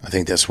 I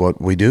think that's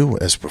what we do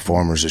as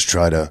performers, is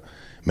try to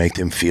make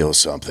them feel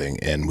something.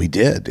 And we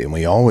did, and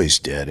we always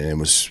did, and it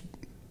was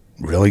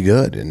really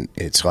good. And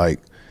it's like,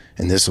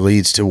 and this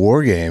leads to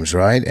War Games,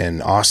 right?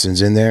 And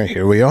Austin's in there.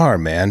 Here we are,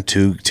 man.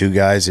 Two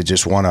guys that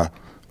just want to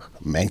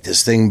make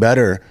this thing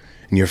better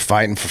and you're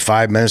fighting for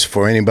 5 minutes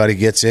before anybody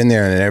gets in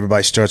there, and then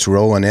everybody starts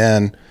rolling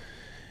in.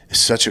 It's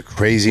such a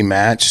crazy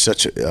match,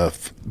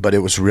 but it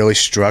was really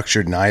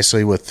structured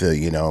nicely with the,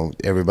 you know,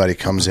 everybody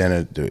comes in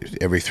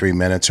at every 3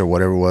 minutes or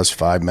whatever it was,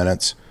 5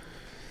 minutes.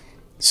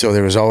 So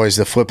there was always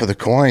the flip of the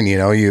coin, you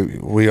know.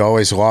 We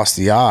always lost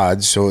the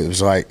odds, so it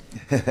was like,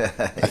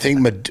 I think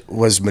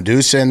was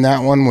Medusa in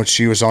that one, when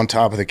she was on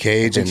top of the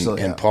cage,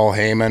 and Paul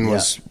Heyman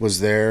was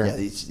there. Yeah,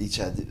 each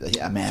had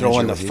a manager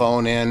throwing the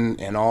phone in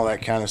and all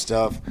that kind of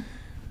stuff.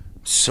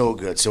 So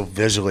good, so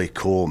visually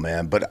cool,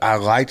 man. But I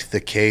liked the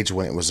cage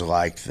when it was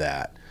like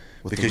that,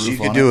 because you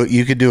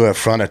could do a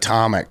front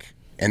atomic,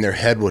 and their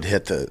head would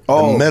hit the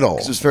middle.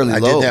 It was fairly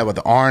low. I did that with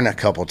Arn a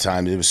couple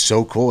times. It was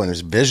so cool, and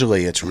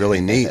visually, it's really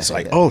neat. It's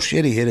like, oh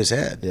shit, he hit his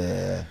head.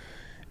 Yeah.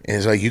 And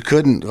it's like, you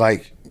couldn't,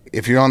 like,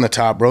 if you're on the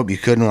top rope, you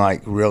couldn't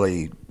like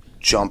really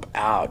jump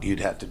out.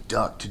 You'd have to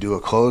duck to do a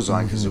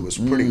clothesline because it was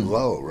pretty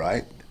low,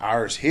 right?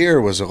 Ours here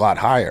was a lot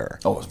higher.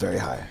 Oh, it was very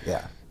high.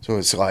 Yeah. So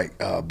it's like,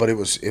 but it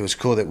was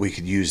cool that we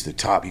could use the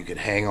top. You could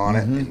hang on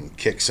it and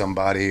kick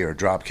somebody or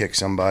drop kick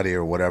somebody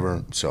or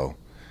whatever. So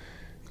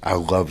I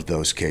loved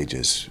those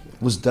cages.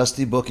 Was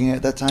Dusty booking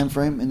at that time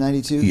frame in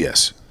 '92?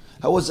 Yes.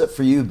 How was it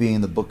for you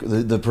being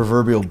the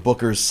proverbial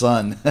booker's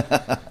son?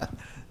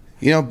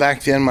 You know,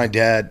 back then my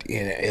dad,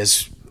 you know,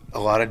 as a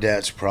lot of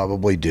dads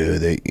probably do,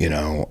 they, you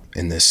know,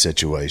 in this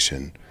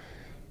situation,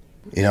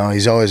 you know,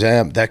 he's always,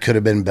 that could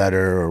have been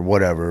better or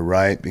whatever,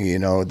 right? You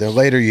know, the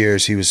later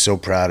years, he was so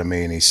proud of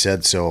me and he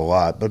said so a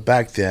lot. But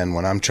back then,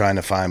 when I'm trying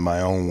to find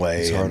my own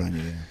way, it's hard on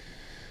you.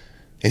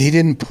 And he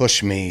didn't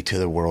push me to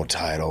the world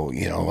title,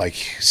 you know, like,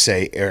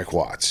 say, Eric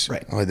Watts.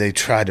 Right. Or they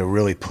tried to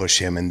really push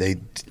him, and they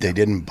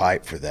didn't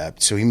bite for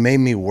that. So he made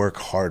me work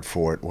hard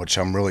for it, which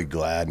I'm really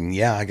glad. And,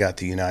 yeah, I got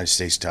the United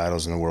States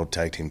titles and the World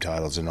Tag Team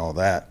titles and all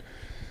that.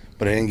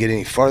 But I didn't get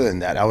any farther than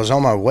that. I was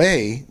on my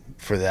way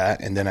for that,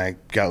 and then I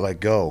got let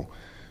go.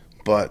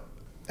 But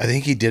I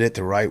think he did it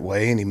the right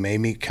way, and he made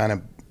me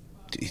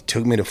he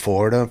took me to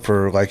Florida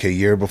for like a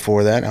year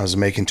before that. I was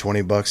making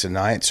 $20 a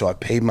night, so I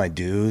paid my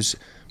dues.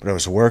 But I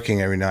was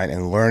working every night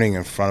and learning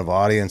in front of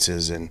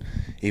audiences and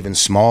even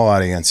small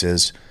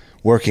audiences,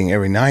 working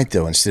every night,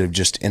 though, instead of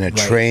just in a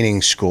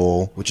training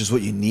school. Which is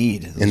what you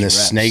need. In the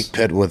reps. Snake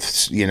pit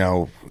with, you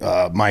know,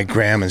 Mike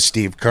Graham and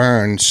Steve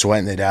Kern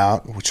sweating it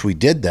out, which we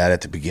did that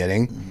at the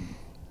beginning.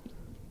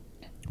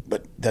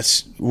 But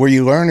that's where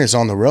you learn, is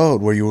on the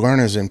road. Where you learn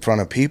is in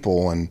front of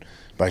people, and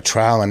by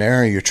trial and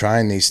error, you're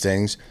trying these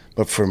things.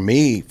 But for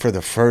me, for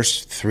the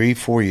first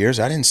 3-4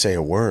 years, I didn't say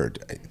a word.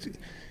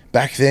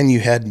 Back then,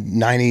 you had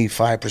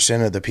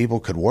 95% of the people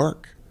could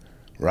work,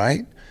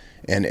 right?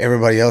 And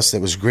everybody else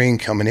that was green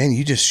coming in,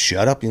 you just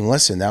shut up and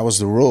listen. That was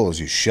the rules.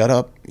 You shut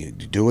up, you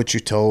do what you're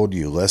told,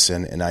 you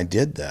listen, and I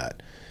did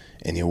that.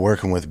 And you're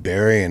working with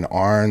Barry and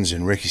Arns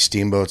and Ricky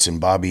Steamboats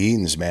and Bobby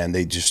Eatons, man.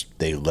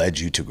 They led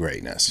you to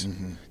greatness.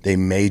 They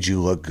made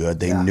you look good.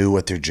 They knew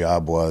what their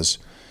job was.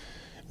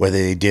 Whether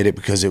they did it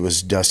because it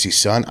was Dusty's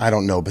son, I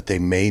don't know, but they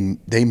made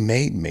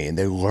me, and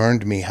they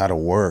learned me how to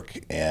work.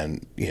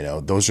 And, you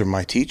know, those are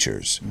my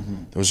teachers.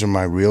 Those are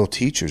my real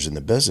teachers in the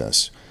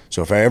business.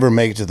 So if I ever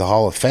make it to the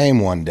Hall of Fame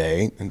one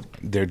day,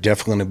 they're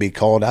definitely going to be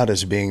called out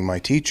as being my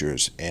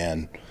teachers.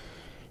 And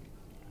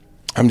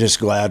I'm just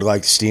glad,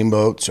 like,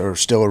 Steamboats are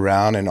still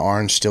around and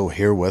Arn's still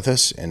here with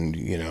us. And,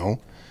 you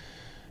know,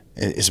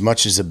 as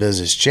much as the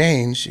business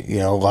changed, you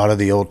know, a lot of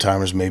the old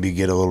timers maybe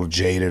get a little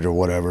jaded or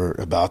whatever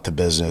about the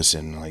business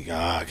and like,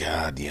 oh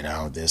God, you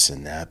know, this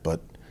and that.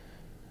 But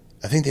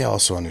I think they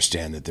also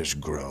understand that there's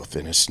growth,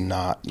 and it's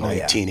not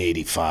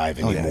 1985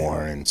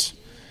 anymore. And it's,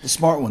 the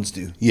smart ones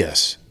do.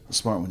 Yes, the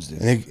smart ones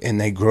do,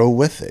 and they grow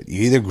with it.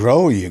 You either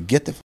grow or you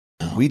get the.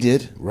 We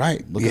did,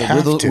 right? Look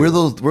at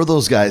we're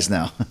those guys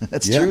now.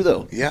 That's true,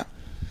 though. Yeah.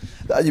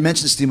 You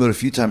mentioned Steamboat a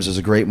few times. There's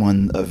a great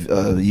one of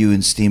you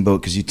and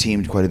Steamboat, because you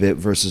teamed quite a bit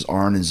versus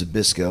Arn and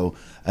Zbyszko.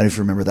 I don't know if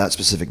you remember that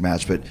specific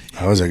match, but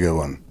that was a good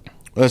one.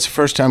 Well, it's the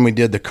first time we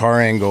did the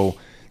car angle.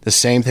 The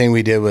same thing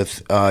we did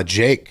with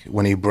Jake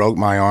when he broke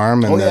my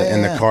arm in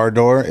the car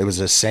door. It was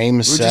the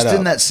same setup. We were just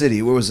in that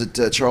city. Where was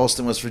it?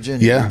 Charleston, West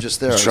Virginia. Yeah, we were just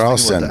there.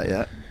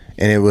 Charleston.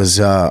 And it was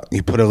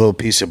you put a little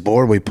piece of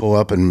board. We pull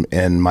up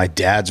in my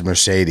dad's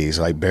Mercedes,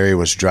 like Barry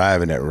was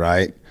driving it,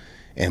 right?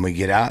 And we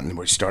get out and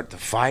we start the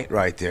fight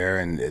right there,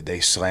 and they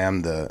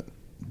slam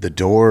the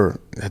door.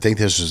 I think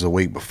this was the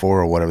week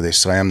before or whatever. They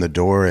slammed the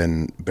door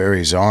in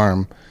Barry's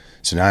arm.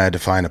 So now I had to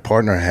find a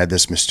partner. I had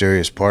this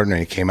mysterious partner.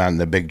 He came out in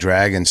the big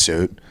dragon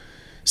suit,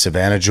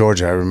 Savannah,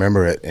 Georgia. I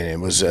remember it, and it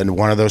was in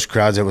one of those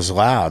crowds that was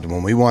loud.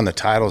 When we won the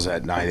titles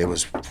that night, it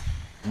was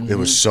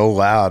so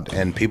loud,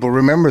 and people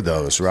remember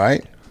those,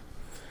 right?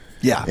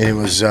 Yeah. And it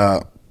was.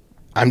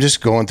 I'm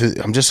just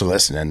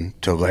listening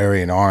to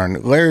Larry and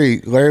Arn.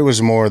 Larry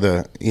was more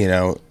the, you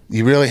know,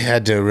 you really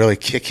had to really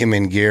kick him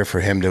in gear for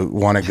him to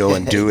want to go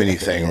and do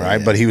anything,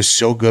 right? But he was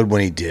so good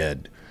when he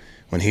did.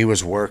 When he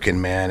was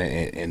working, man,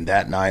 and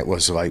that night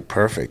was like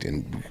perfect.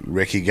 And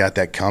Ricky got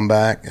that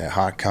comeback, that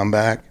hot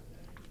comeback.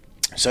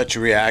 Such a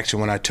reaction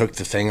when I took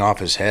the thing off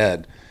his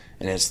head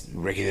and it's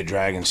Ricky the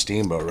Dragon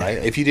Steamboat, right?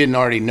 If you didn't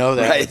already know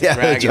that, Right, with the yeah,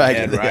 Dragon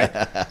Dragon,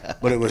 head, right?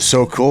 But it was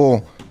so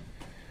cool.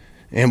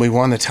 And we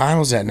won the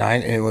titles that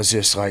night, and it was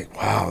just like,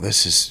 wow,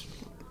 it's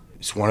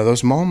one of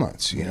those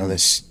moments, you know,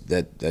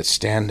 that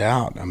stand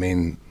out. I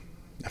mean,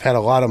 I've had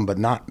a lot of them, but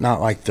not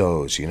like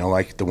those, you know,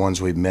 like the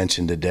ones we've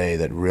mentioned today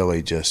that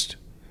really just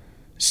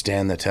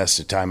stand the test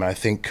of time. And I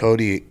think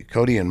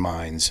Cody and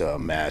mine's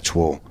match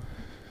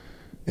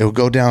it'll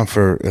go down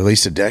for at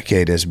least a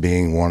decade as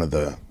being one of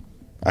the,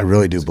 I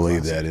really do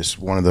believe that is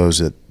one of those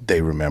that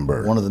they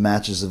remember. One of the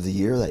matches of the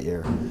year that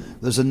year.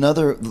 There's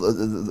another,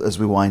 as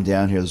we wind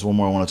down here, there's one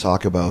more I want to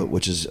talk about,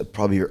 which is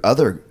probably your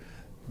other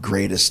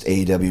greatest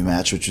AEW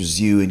match, which was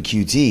you and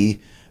QT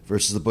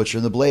versus the Butcher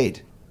and the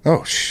Blade. Oh,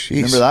 jeez.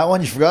 Remember that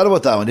one? You forgot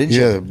about that one, didn't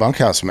you? Yeah, the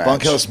bunkhouse match.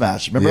 Bunkhouse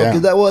match. Remember how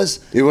good that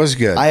was? It was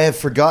good. I have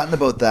forgotten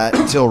about that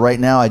until right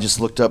now. I just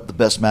looked up the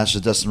best match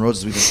of Dustin Rhodes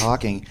as we've been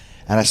talking,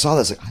 and I saw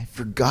this. Like, I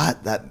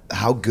forgot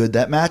how good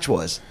that match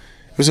was.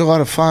 It was a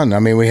lot of fun. I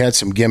mean, we had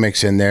some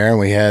gimmicks in there, and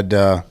we had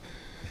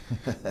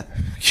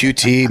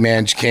QT,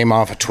 man, came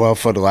off a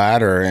 12-foot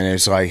ladder, and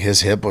it's like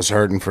his hip was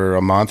hurting for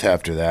a month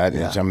after that.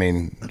 Yeah. I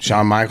mean,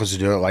 Shawn Michaels would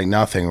do it like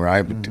nothing,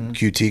 right? But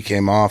QT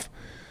came off.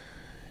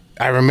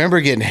 I remember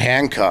getting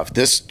handcuffed.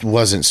 This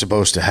wasn't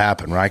supposed to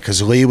happen, right?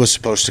 Because Lee was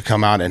supposed to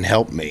come out and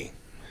help me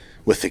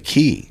with the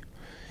key.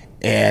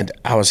 And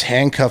I was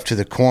handcuffed to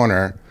the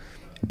corner,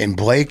 and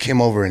Blade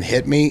came over and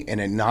hit me,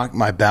 and it knocked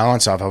my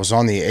balance off. I was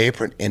on the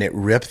apron, and it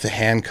ripped the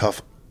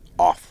handcuff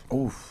off.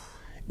 Oof.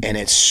 And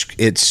it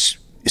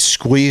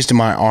squeezed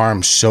my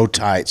arm so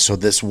tight. So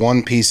this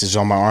one piece is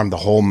on my arm the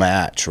whole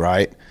match,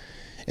 right?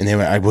 And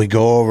then we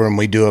go over and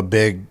we do a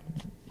big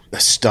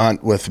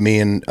stunt with me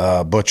and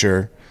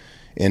Butcher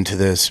into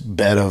this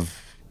bed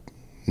of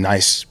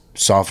nice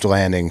soft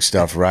landing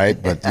stuff,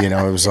 right? But, you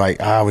know, it was like,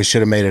 we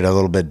should have made it a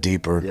little bit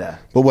deeper. Yeah.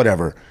 But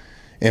whatever.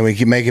 And we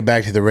can make it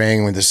back to the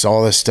ring with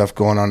all this stuff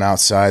going on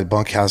outside.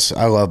 Bunkhouse,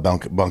 I love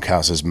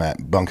bunkhouse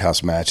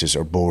matches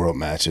or bull rope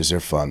matches. They're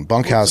fun.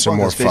 Bunkhouse are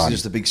more Basically fun.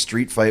 just a big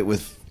street fight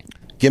with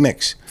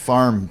Gimmicks.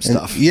 farm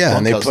stuff.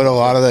 And they Bunkhouse put a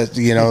lot of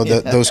the, you know,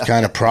 those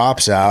kind of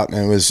props out,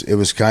 and it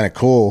was kind of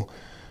cool.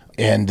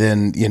 And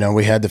then, you know,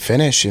 we had the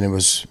finish, and it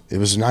was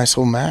a nice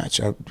little match.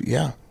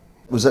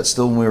 Was that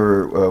still when we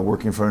were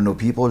working in front of no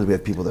people, or did we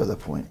have people there at that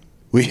point?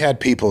 We had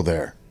people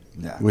there.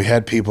 Yeah. We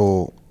had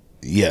people.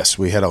 Yes,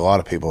 we had a lot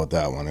of people at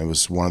that one. It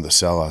was one of the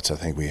sellouts I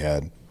think we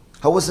had.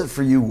 How was it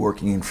for you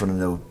working in front of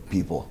no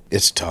people?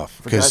 It's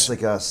tough For guys because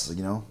like us,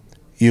 you know?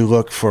 you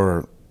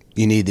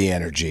need the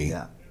energy.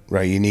 Yeah.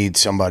 Right, you need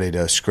somebody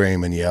to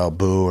scream and yell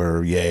boo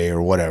or yay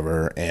or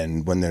whatever,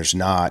 and when there's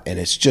not, and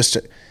it's just,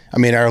 I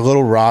mean, our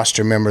little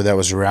roster member that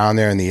was around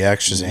there and the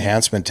extras,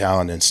 enhancement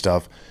talent and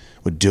stuff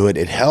would do it.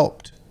 It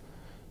helped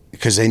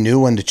because they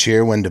knew when to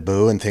cheer, when to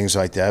boo, and things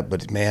like that.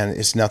 But man,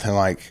 it's nothing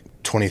like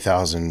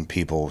 20,000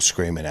 people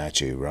screaming at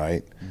you,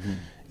 right? Mm-hmm.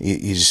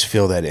 You just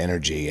feel that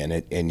energy, and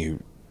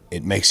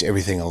it makes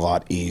everything a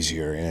lot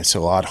easier, and it's a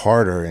lot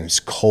harder, and it's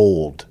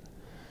cold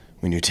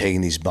when you're taking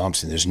these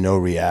bumps and there's no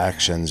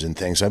reactions and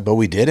things like. But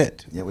we did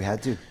it. Yeah, we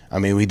had to. I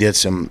mean, we did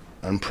some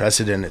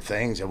unprecedented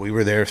things. We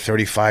were there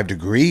 35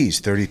 degrees,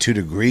 32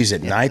 degrees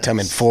at nighttime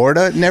in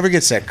Florida. It never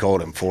gets that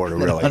cold in Florida,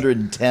 really.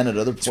 110 at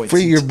other points.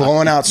 You're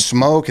blowing out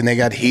smoke, and they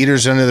got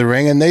heaters under the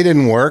ring, and they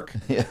didn't work.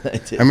 Yeah, they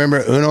did. I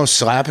remember Uno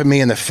slapping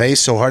me in the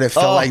face so hard it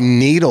felt like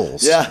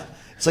needles. Yeah.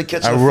 It's like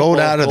catching I rolled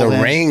out of the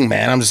ring,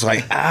 man. I'm just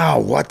like, ow,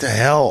 what the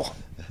hell?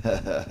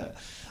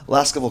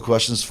 Last couple of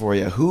questions for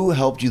you. Who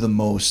helped you the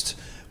most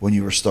when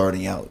you were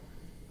starting out?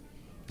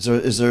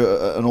 Is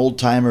there an old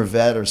timer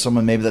vet or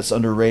someone maybe that's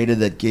underrated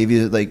that gave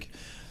you, like,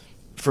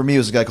 for me it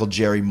was a guy called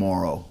Jerry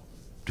Morrow,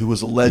 who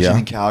was a legend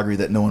in Calgary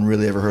that no one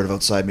really ever heard of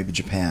outside maybe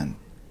Japan.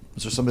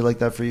 Was there somebody like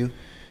that for you?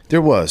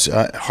 There was.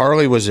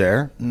 Harley was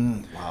there.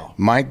 Wow.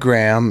 Mike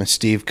Graham and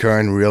Steve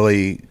Kern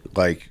really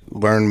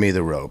learned me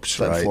the ropes,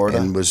 In right? Florida?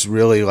 And was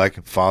really like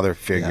a father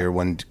figure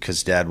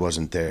because Dad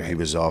wasn't there. He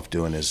was off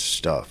doing his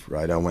stuff,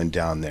 right? I went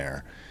down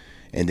there.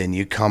 And then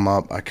I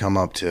come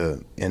up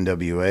to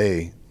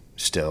NWA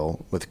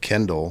still with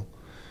Kendall,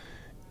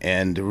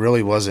 and there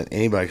really wasn't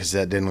anybody because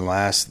that didn't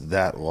last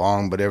that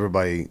long, but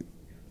everybody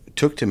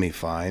took to me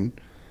fine.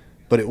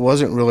 But it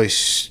wasn't really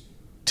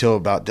till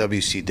about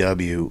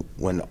WCW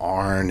when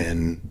Arn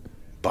and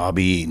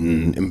Bobby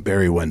Eaton and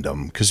Barry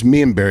Windham, because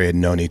me and Barry had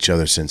known each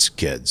other since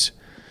kids,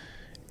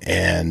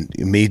 and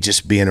me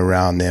just being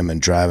around them and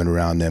driving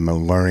around them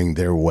and learning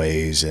their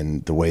ways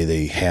and the way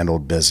they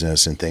handled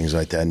business and things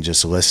like that, and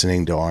just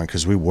listening to Arn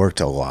because we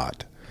worked a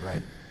lot.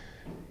 Right.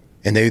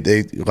 And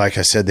they, like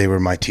I said, they were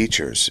my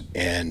teachers,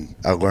 and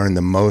I learned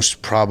the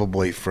most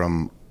probably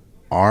from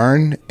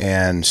Arn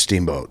and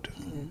Steamboat.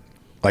 Mm-hmm.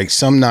 Like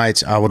some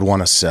nights I would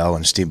want to sell,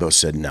 and Steamboat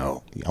said,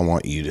 "No, I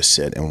want you to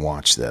sit and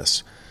watch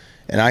this."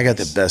 And I got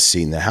the best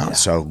seat in the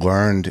house, yeah. So I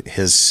learned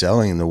his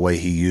selling, the way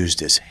he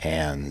used his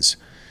hands.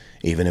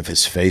 Even if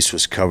his face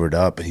was covered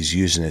up, he's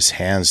using his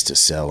hands to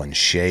sell and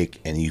shake,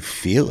 and you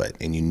feel it,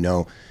 and you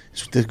know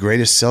he's the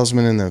greatest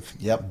salesman in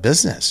the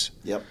business.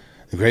 Yep.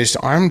 The greatest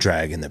arm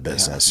drag in the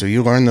business. Yeah. So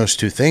you learn those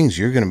two things,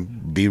 you're going to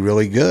be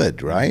really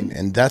good, right?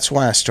 And that's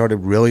why I started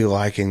really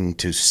liking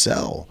to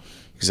sell,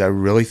 because I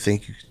really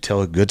think you can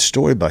tell a good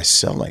story by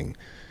selling.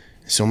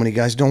 So many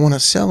guys don't want to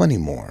sell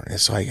anymore.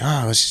 It's like,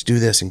 let's just do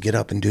this and get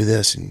up and do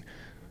this, and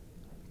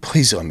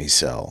please let me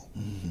sell.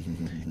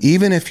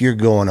 Even if you're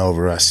going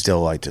over, I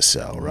still like to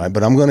sell, right?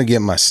 But I'm going to get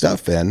my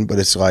stuff in, but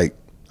it's like,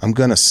 I'm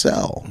going to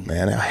sell,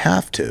 man. I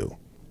have to.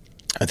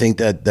 I think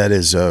that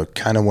is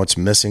kind of what's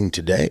missing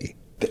today.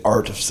 The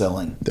art of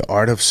selling. The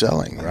art of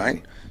selling,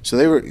 right? So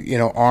they were,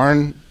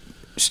 Arn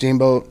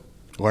Steamboat,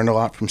 learned a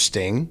lot from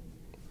Sting,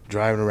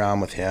 driving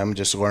around with him,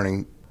 just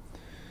learning.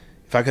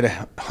 If I could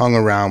have hung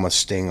around with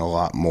Sting a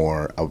lot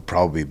more, I would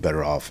probably be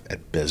better off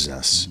at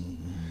business,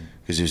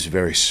 because he was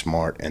very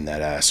smart in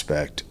that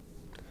aspect.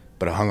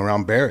 But I hung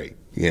around Barry,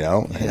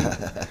 and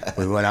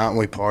we went out and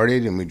we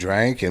partied and we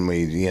drank and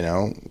we,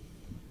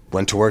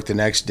 went to work the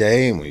next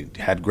day and we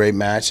had great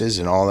matches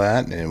and all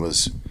that. And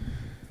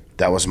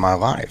that was my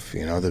life,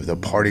 the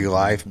party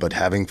life, but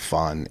having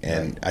fun.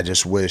 And I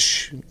just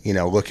wish,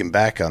 looking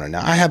back on it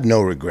now, I have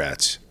no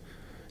regrets,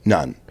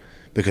 none,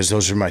 because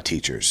those are my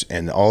teachers,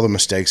 and all the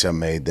mistakes I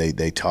made,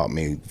 they taught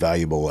me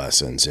valuable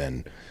lessons.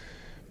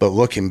 But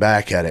looking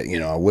back at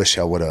it, I wish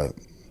I would have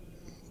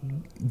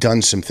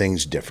done some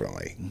things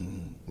differently,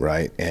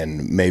 right?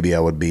 And maybe I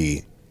would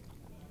be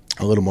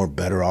a little more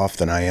better off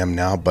than I am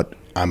now, but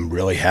I'm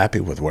really happy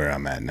with where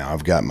I'm at now.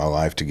 I've got my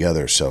life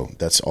together, so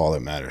that's all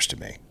that matters to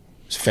me.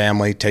 It's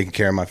family, taking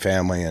care of my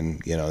family,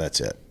 and that's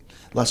it.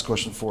 Last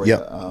question for you.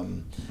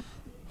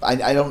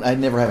 I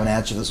never have an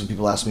answer to this when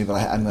people ask me, but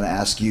I'm going to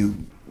ask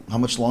you, how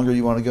much longer do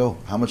you want to go?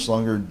 How much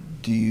longer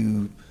do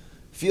you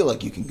feel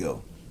like you can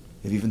go?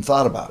 Have you even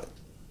thought about it?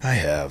 I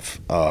have.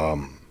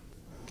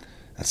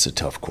 That's a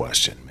tough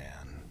question,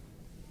 man.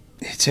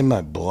 It's in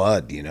my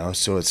blood,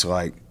 so it's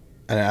like,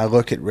 and I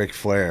look at Ric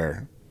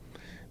Flair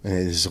in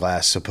his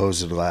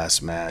supposed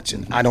last match,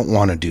 and I don't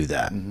want to do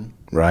that,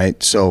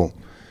 right? So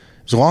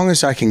as long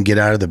as I can get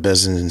out of the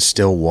business and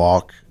still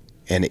walk,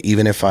 and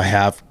even if I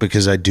have,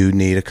 because I do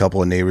need a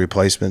couple of knee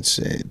replacements,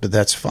 but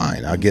that's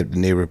fine. I'll get the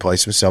knee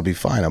replacements, I'll be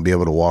fine. I'll be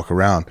able to walk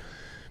around.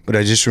 But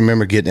I just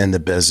remember getting in the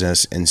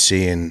business and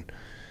seeing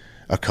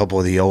a couple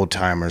of the old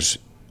timers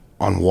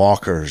on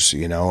walkers,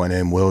 and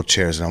in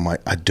wheelchairs, and I'm like,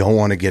 I don't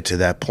want to get to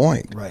that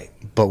point. Right.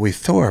 But we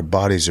throw our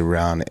bodies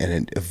around,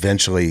 and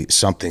eventually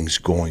something's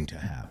going to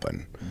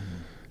happen.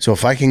 So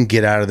if I can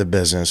get out of the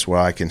business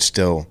where I can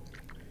still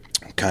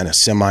kind of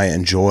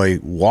semi-enjoy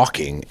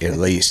walking at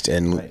least,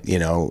 and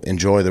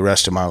enjoy the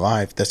rest of my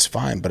life, that's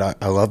fine. But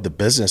I love the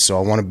business, so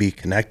I want to be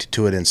connected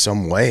to it in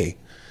some way,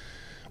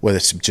 whether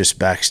it's just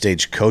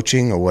backstage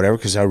coaching or whatever,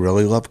 because I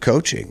really love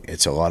coaching.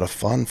 It's a lot of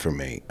fun for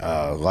me.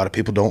 A lot of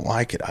people don't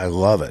like it. I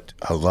love it.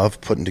 I love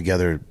putting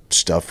together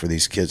stuff for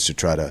these kids to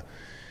try to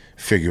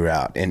figure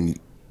out. And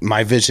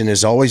my vision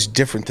is always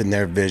different than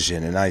their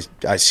vision, and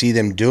I see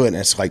them do it, and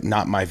it's like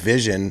not my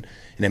vision,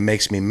 and it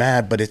makes me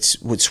mad, but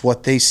it's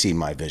what they see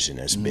my vision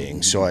as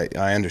being. So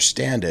I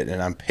understand it,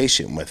 and I'm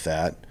patient with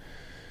that.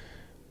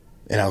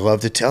 And I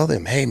love to tell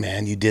them, hey,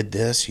 man, you did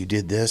this,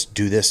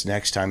 do this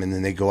next time, and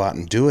then they go out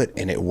and do it,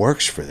 and it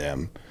works for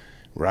them,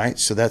 right?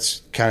 So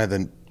that's kind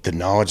of the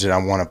knowledge that I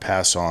want to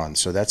pass on.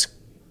 So that's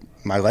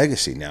my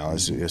legacy now,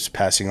 is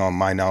passing on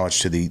my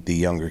knowledge to the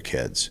younger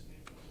kids.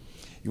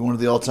 You're one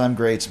of the all-time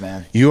greats,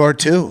 man. You are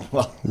too.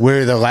 Well,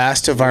 we're the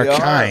last of our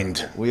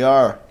kind. We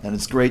are, and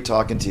it's great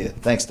talking to you.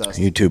 Thanks,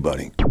 Dustin. You too,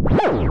 buddy.